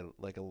was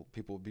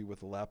people would be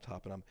with a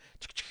laptop, and I'm,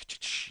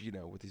 you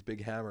know, with these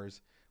big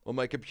hammers, while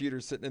my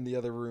computer's sitting in the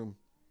other room.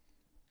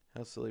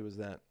 How silly was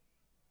that?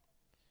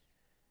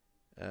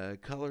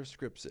 Color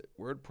scripts it.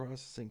 Word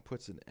processing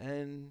puts an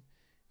end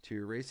to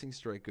erasing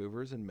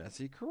strikeovers and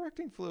messy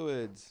correcting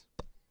fluids.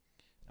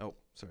 Oh,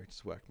 sorry,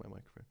 just whacked my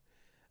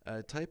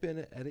microphone. Type in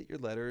and edit your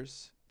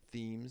letters,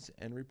 themes,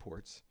 and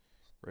reports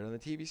right on the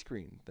TV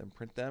screen. Then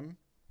print them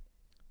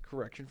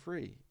correction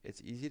free.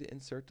 It's easy to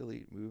insert,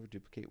 delete, move, or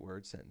duplicate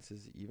words,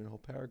 sentences, even whole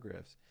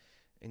paragraphs.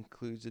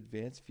 Includes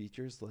advanced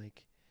features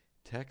like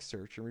text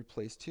search and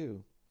replace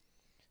to.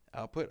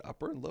 Output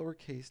upper and lower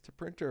case to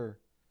printer.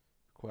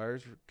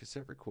 Requires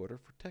cassette recorder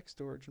for text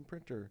storage and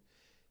printer.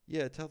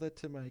 Yeah, tell that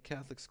to my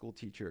Catholic school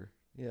teacher.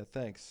 Yeah,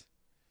 thanks.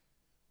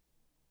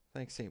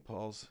 Thanks, St.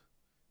 Paul's.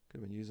 Could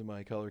have been using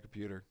my color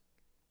computer.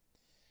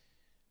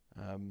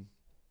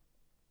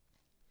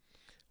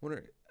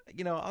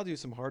 You know, I'll do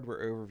some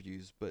hardware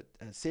overviews, but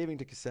saving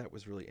to cassette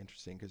was really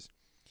interesting because,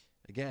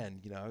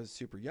 again, you know, I was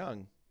super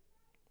young.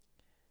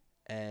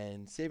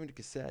 And saving to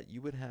cassette,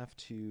 you would have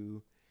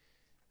to,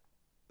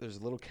 there's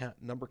a little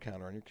number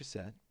counter on your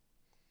cassette.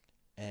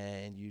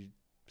 And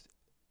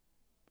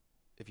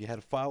if you had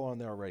a file on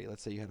there already,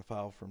 let's say you had a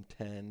file from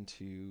 10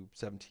 to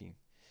 17,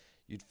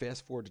 you'd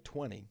fast forward to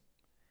 20,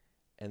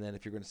 and then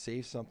if you're going to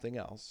save something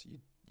else,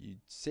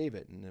 you'd save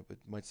it, and it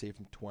might save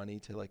from 20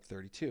 to like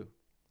 32.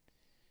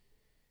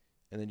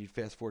 And then you'd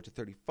fast forward to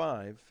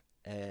 35,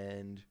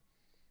 and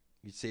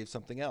you'd save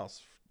something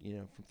else, you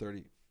know, from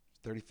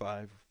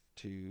 35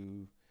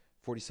 to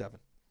 47.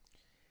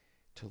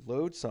 To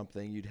load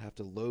something, you'd have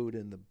to load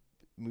in the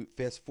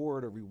fast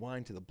forward or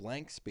rewind to the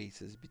blank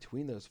spaces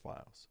between those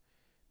files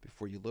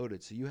before you load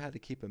it. So you had to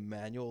keep a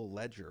manual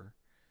ledger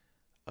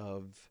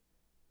of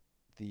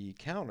the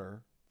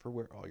counter for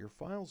where all your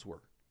files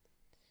were.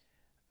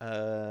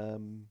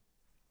 And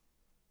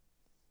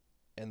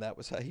that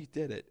was how you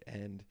did it.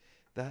 And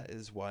that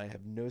is why I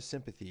have no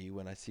sympathy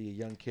when I see a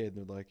young kid and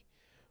they're like,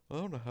 I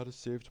don't know how to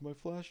save to my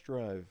flash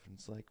drive. And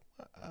it's like,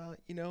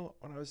 you know,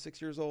 when I was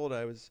 6 years old,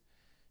 I was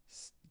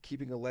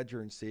keeping a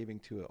ledger and saving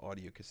to an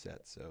audio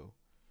cassette. So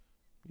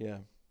yeah,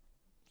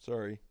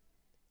 sorry.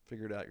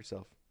 Figure it out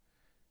yourself.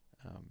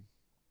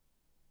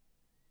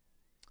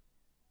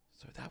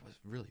 So that was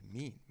really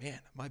mean. Man,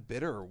 am I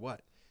bitter or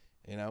what?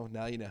 You know,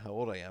 now you know how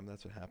old I am.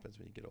 That's what happens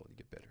when you get old. You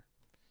get bitter.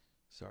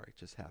 Sorry, it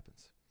just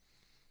happens.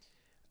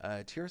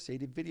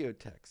 TRS-80 video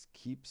text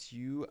keeps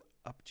you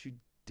up to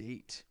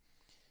date.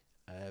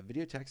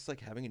 Video text is like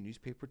having a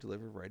newspaper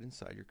delivered right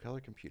inside your color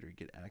computer. You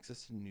get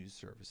access to news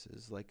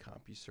services like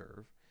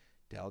CompuServe,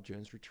 Dow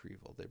Jones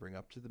Retrieval. They bring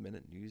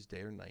up-to-the-minute news day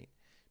or night,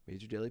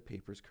 major daily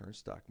papers, current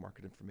stock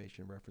market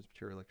information, reference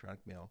material, electronic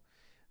mail,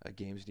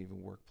 games, and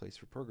even workplace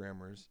for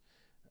programmers.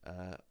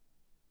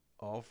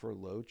 All for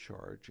low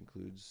charge.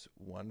 Includes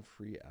 1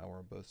 free hour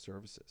on both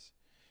services.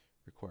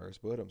 Requires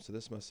modem. So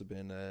this must have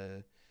been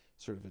a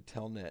sort of a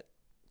telnet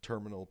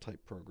terminal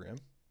type program.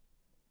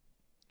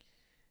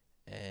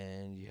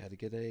 And you had to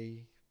get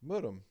a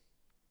modem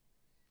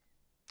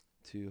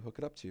to hook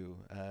it up to.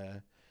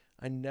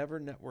 I never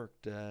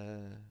networked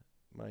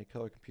my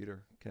color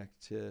computer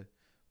connected to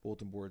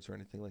bulletin boards or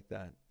anything like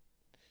that.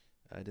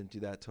 I didn't do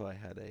that till I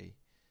had a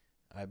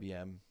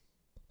IBM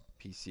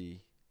PC.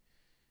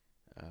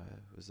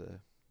 It was a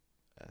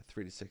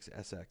 386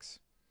 SX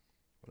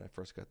when I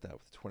first got that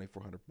with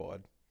 2400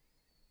 baud.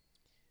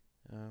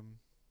 Um,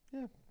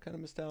 yeah, kind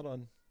of missed out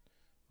on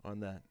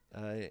that.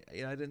 I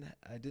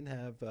didn't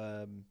have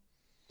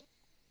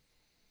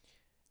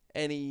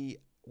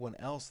anyone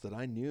else that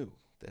I knew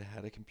that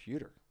had a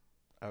computer.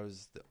 I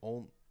was the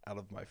only out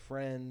of my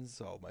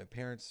friends, all my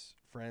parents'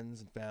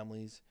 friends and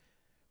families.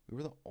 We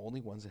were the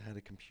only ones that had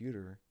a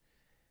computer,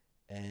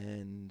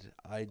 and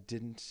I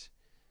didn't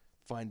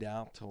find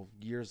out till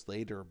years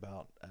later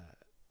about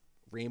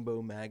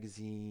Rainbow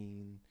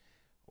Magazine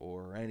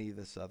or any of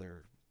this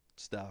other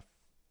stuff,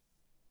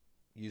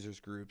 users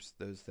groups,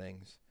 those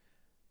things.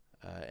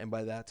 And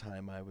by that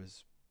time, I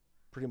was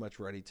pretty much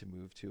ready to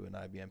move to an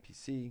IBM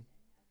PC.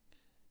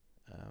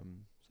 So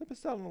I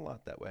missed out on a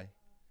lot that way.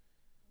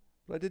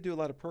 But I did do a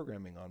lot of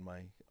programming on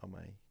my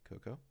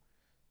Coco.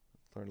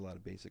 Learned a lot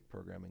of basic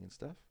programming and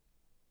stuff.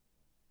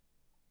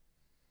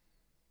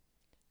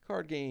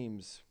 Card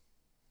games,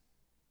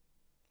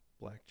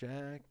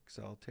 blackjack,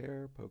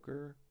 solitaire,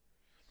 poker.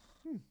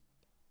 Hmm.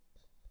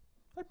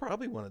 I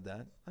probably wanted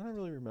that. I don't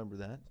really remember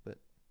that, but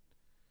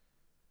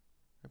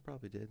I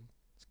probably did.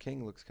 This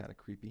king looks kind of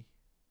creepy.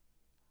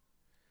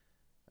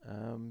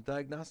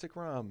 Diagnostic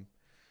ROM.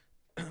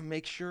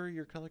 Make sure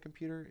your color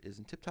computer is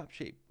in tip-top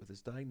shape with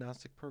this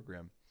diagnostic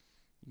program.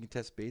 You can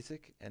test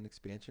basic and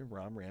expansion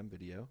ROM RAM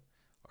video,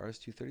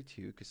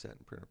 RS-232 cassette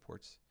and printer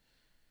ports.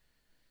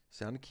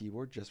 Sound and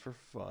keyboard just for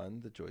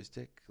fun. The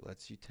joystick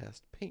lets you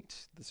test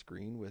paint the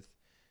screen with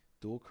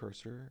dual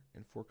cursor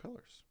in 4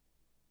 colors.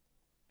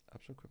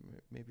 Optional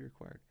equipment may be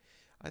required.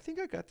 I think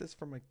I got this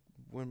from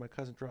when my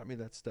cousin dropped me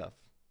that stuff.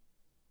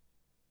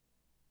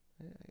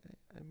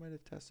 I might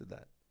have tested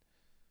that.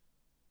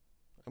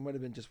 It might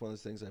have been just one of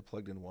those things I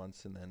plugged in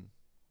once and then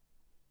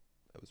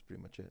that was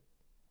pretty much it.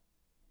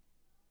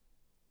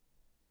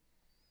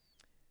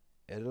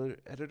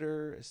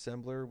 Editor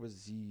assembler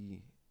was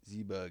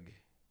Zbug.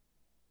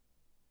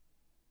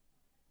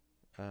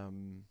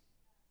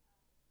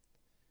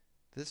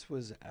 This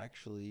was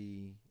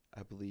actually,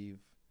 I believe,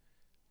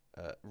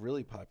 a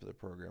really popular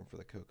program for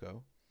the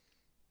Coco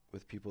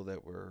with people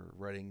that were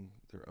writing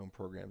their own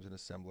programs in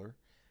assembler.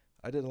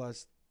 I did a lot of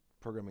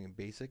programming in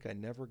BASIC. I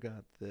never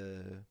got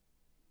the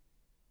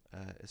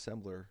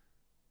assembler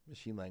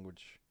machine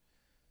language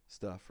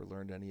stuff or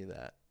learned any of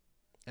that.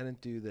 I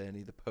didn't do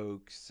any of the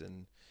pokes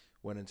and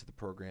went into the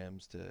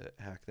programs to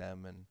hack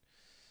them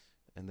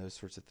and those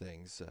sorts of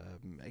things.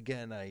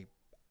 Again, I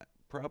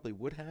probably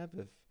would have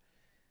if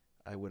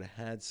I would have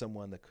had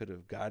someone that could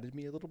have guided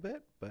me a little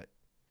bit, but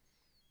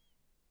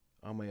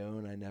on my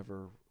own, I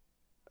never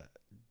uh,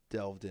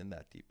 delved in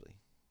that deeply.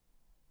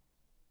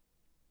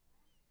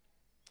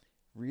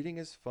 Reading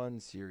is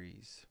Fun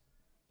series.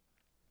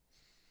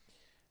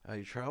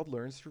 Your child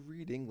learns through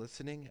reading,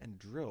 listening, and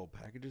drill.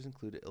 Packages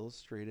include an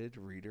illustrated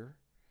reader,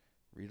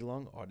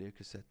 read-along audio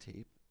cassette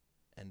tape,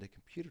 and a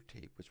computer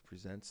tape which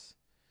presents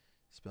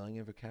spelling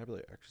and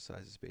vocabulary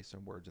exercises based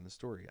on words in the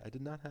story. I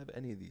did not have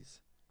any of these.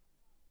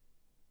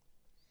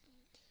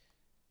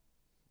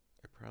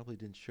 I probably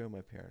didn't show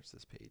my parents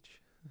this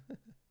page.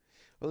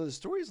 Although the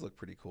stories look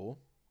pretty cool.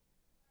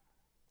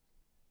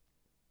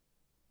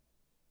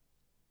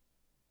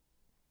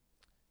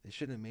 They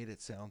shouldn't have made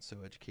it sound so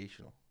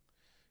educational.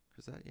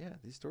 Because, yeah,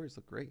 these stories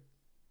look great.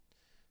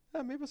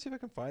 Maybe I'll see if I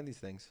can find these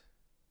things.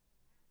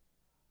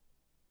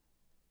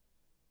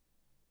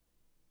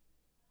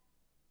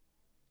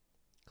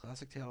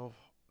 Classic tale of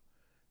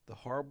the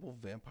horrible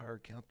vampire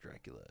Count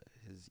Dracula,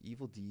 his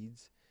evil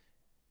deeds,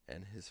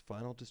 and his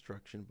final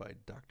destruction by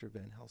Dr.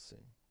 Van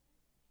Helsing.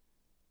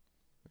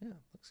 Yeah,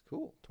 looks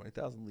cool.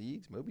 20,000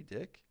 Leagues, Moby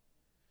Dick.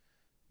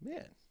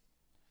 Man,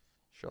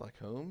 Sherlock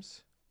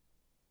Holmes.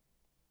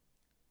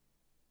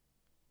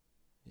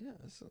 Yeah,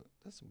 that's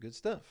some good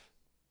stuff.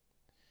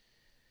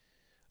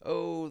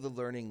 Oh, the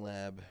Learning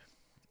Lab.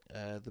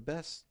 The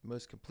best,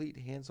 most complete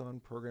hands-on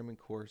programming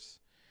course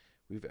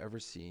we've ever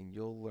seen.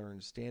 You'll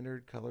learn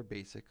standard color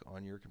basic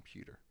on your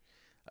computer.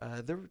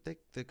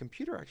 The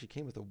computer actually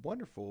came with a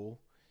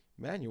wonderful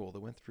manual that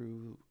went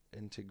through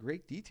into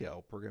great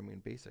detail programming in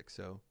BASIC.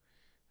 So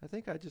I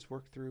think I just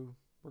worked through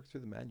the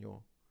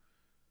manual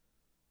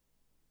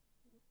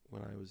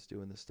when I was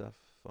doing this stuff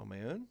on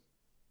my own.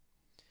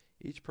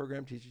 Each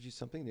program teaches you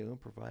something new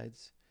and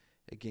provides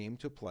a game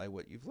to apply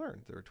what you've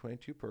learned. There are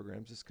 22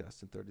 programs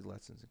discussed in 30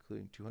 lessons,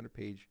 including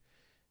 200-page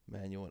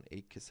manual and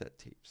 8 cassette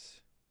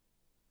tapes.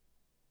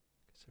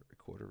 Cassette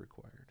recorder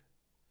required.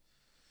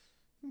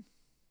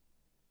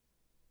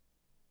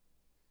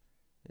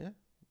 Yeah,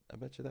 I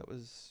bet you that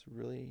was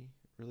really,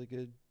 really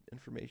good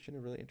information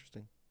and really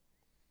interesting.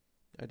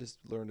 I just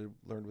learned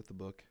with the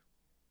book.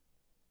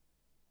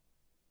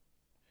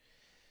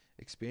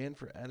 Expand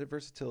for added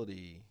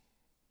versatility.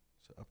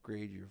 So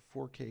upgrade your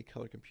 4K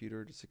color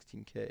computer to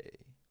 16K.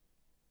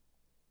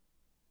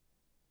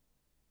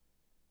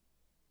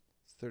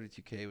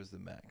 32K was the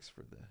max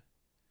for the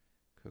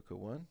Coco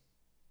one.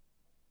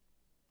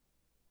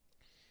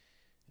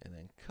 And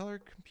then color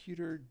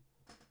computer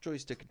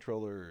joystick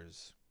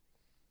controllers.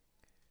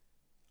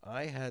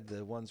 I had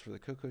the ones for the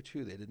Coco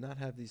 2. They did not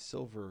have these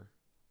silver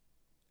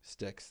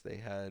sticks. They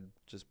had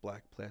just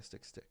black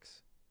plastic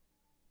sticks.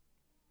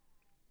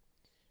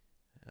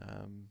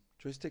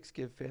 Joysticks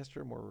give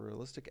faster, more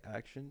realistic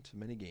action to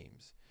many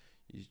games.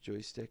 Use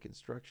joystick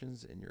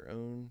instructions in your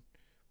own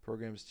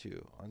programs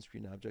too.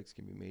 On-screen objects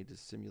can be made to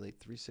simulate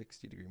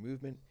 360-degree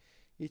movement.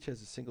 Each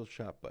has a single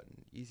shot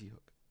button. Easy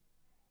hook.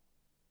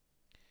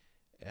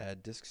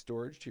 Add disk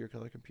storage to your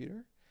color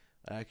computer.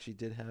 I actually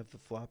did have the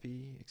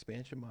floppy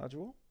expansion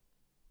module.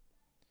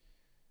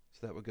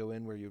 So that would go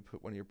in where you would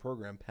put one of your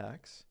program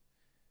packs,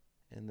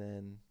 and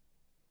then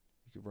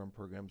you could run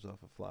programs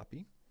off of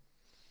floppy.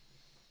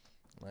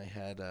 I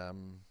had,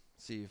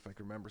 see if I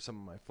can remember some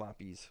of my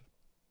floppies.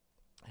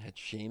 I had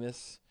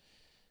Seamus,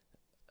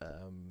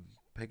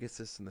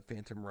 Pegasus and the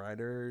Phantom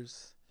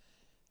Riders.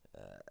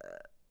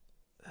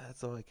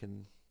 That's all I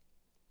can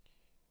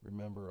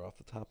remember off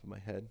the top of my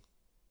head.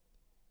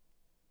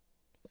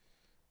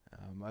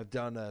 I've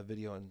done a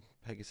video on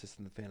Pegasus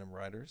and the Phantom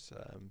Riders.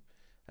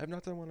 I have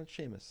not done one on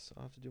Seamus.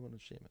 I'll have to do one on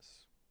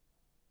Seamus.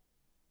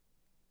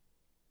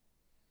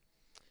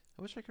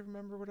 I wish I could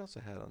remember what else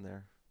I had on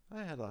there.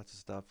 I had lots of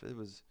stuff. It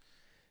was,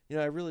 you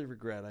know, I really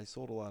regret. I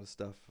sold a lot of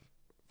stuff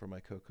for my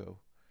Coco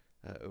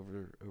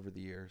over the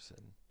years,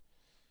 and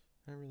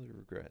I really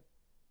regret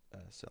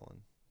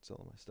selling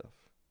my stuff.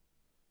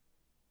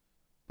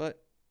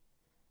 But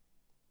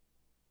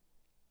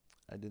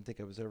I didn't think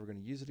I was ever going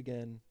to use it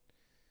again,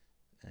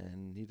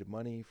 and needed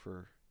money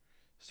for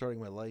starting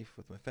my life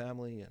with my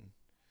family, and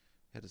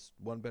had this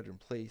one-bedroom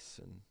place,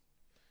 and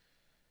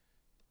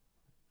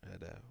I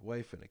had a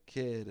wife and a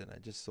kid, and I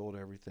just sold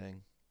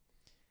everything.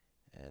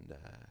 And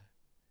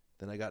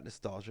then I got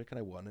nostalgic, and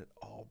I want it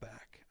all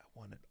back. I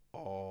want it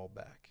all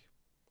back,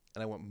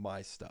 and I want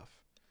my stuff,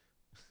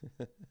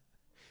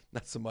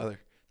 not somebody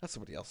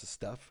else's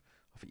stuff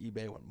off of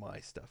eBay. I want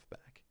my stuff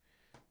back.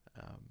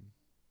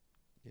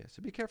 Yeah,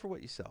 so be careful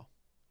what you sell.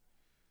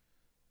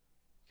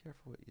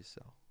 Careful what you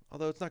sell.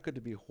 Although it's not good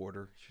to be a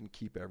hoarder. You shouldn't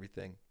keep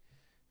everything.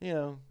 You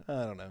know,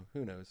 I don't know.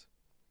 Who knows?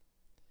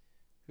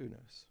 Who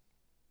knows?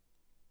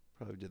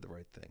 Probably did the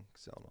right thing,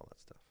 selling all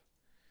that stuff.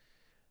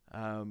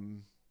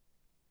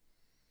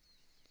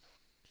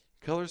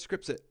 Color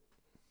Scripts It,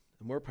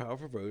 a more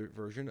powerful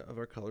version of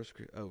our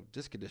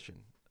disk edition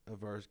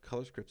of our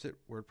Color Scripts It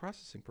word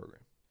processing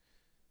program.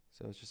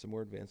 So it's just a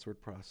more advanced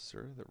word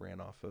processor that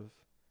ran off of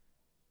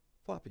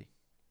floppy.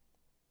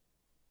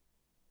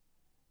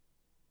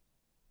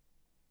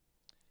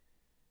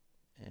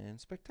 And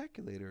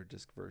Spectaculator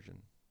disk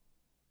version.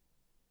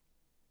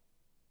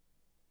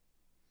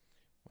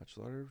 Much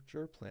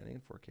larger planning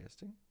and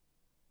forecasting.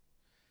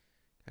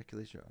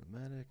 Calculation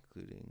automatic,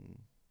 including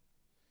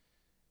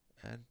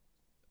add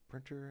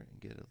printer and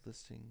get a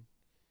listing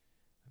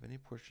of any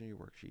portion of your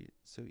worksheet.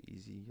 So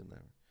easy, you'll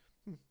never.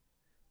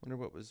 Wonder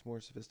what was more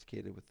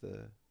sophisticated with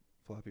the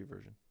floppy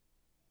version.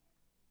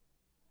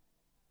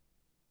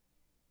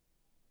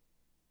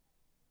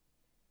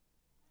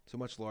 So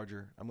much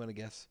larger. I'm going to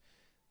guess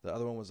the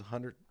other one was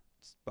 100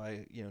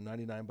 by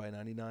 99 by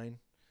 99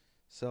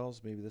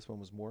 cells. Maybe this one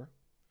was more.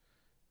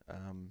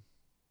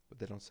 But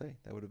they don't say.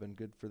 That would have been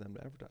good for them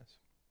to advertise.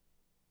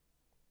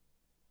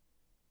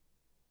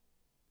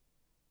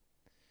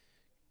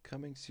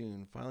 Coming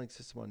soon. Filing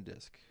system on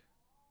disk.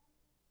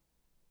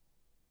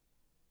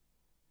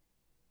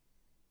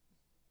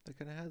 They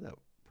kind of had that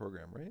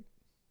program, right?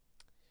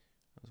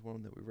 That was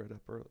one that we read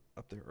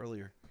up there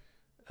earlier.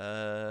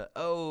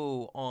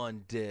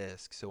 On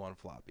disk, so on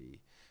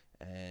floppy,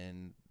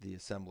 and the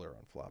assembler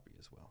on floppy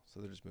as well. So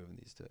they're just moving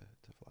these to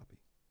floppy.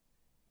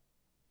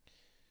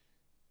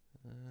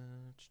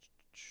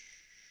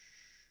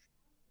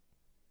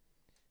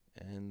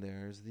 And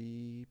there's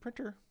the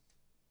printer.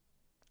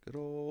 Good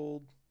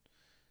old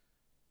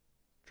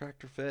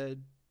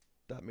tractor-fed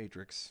dot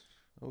matrix.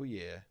 Oh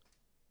yeah.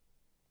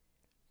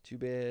 Too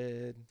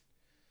bad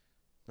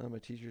none of my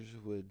teachers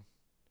would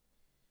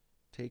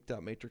take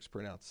dot matrix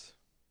printouts.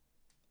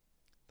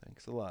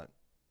 Thanks a lot.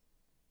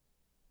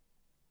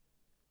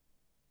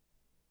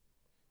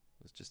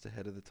 It was just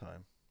ahead of the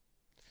time.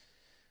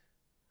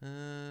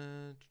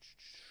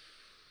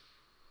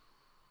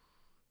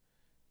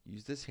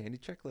 Use this handy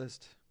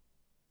checklist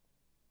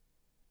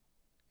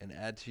and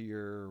add to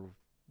your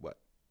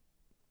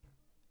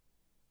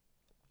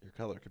your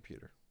color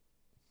computer.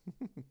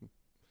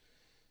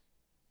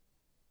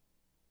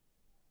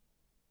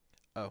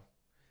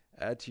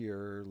 Add to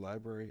your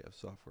library of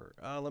software.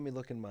 Let me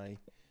look in my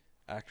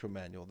actual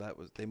manual.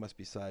 They must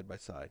be side by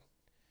side,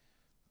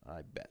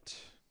 I bet.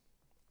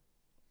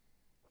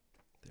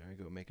 There I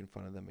go, making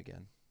fun of them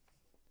again.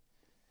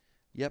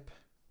 Yep.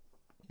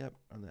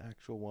 On the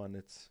actual one,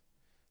 the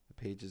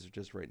pages are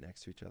just right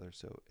next to each other,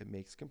 so it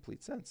makes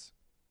complete sense.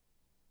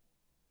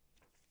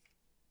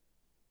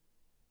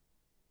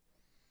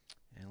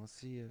 And let's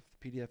see if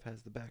the PDF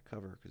has the back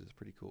cover, because it's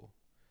pretty cool.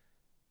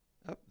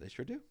 Oh, they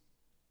sure do.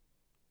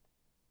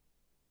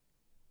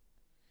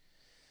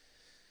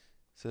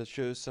 So it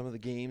shows some of the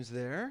games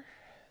there.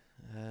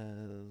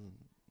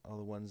 All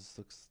the ones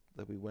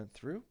that we went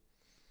through.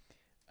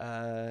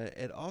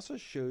 It also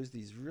shows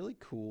these really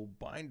cool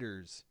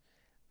binders.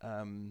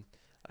 I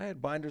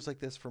had binders like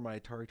this for my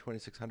Atari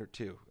 2600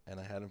 too, and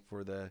I had them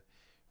for the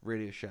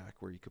Radio Shack,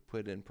 where you could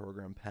put in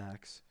program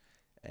packs,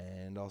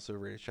 and also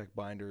Radio Shack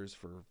binders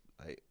for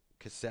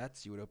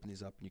cassettes. You would open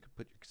these up and you could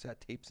put your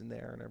cassette tapes in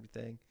there and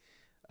everything.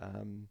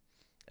 And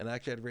I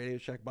actually had Radio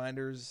Shack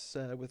binders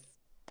with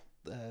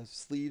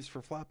sleeves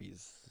for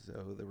floppies,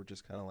 so they were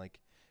just kind of like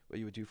what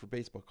you would do for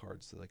baseball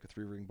cards, so like a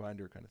 3-ring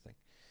binder kind of thing.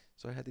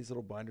 So I had these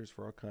little binders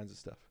for all kinds of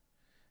stuff.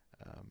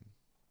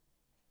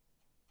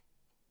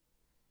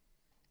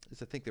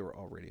 I think they were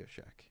all Radio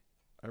Shack.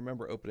 I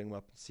remember opening them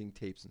up and seeing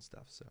tapes and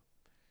stuff. So,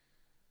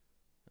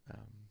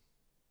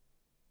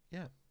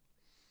 yeah.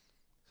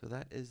 So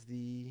that is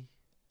the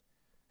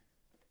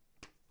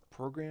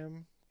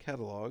program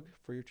catalog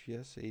for your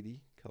TRS-80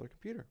 color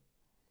computer.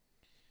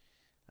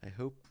 I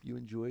hope you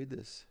enjoyed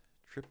this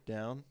trip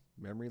down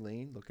memory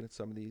lane, looking at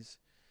some of these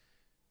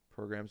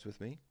programs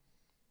with me.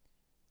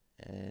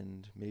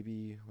 And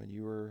maybe when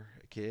you were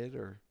a kid,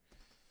 or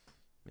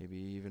maybe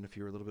even if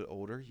you were a little bit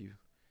older, you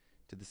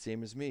did the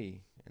same as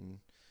me and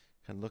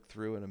kind of looked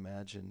through and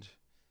imagined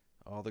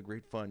all the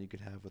great fun you could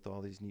have with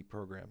all these neat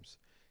programs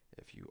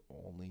if you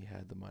only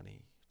had the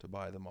money to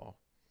buy them all.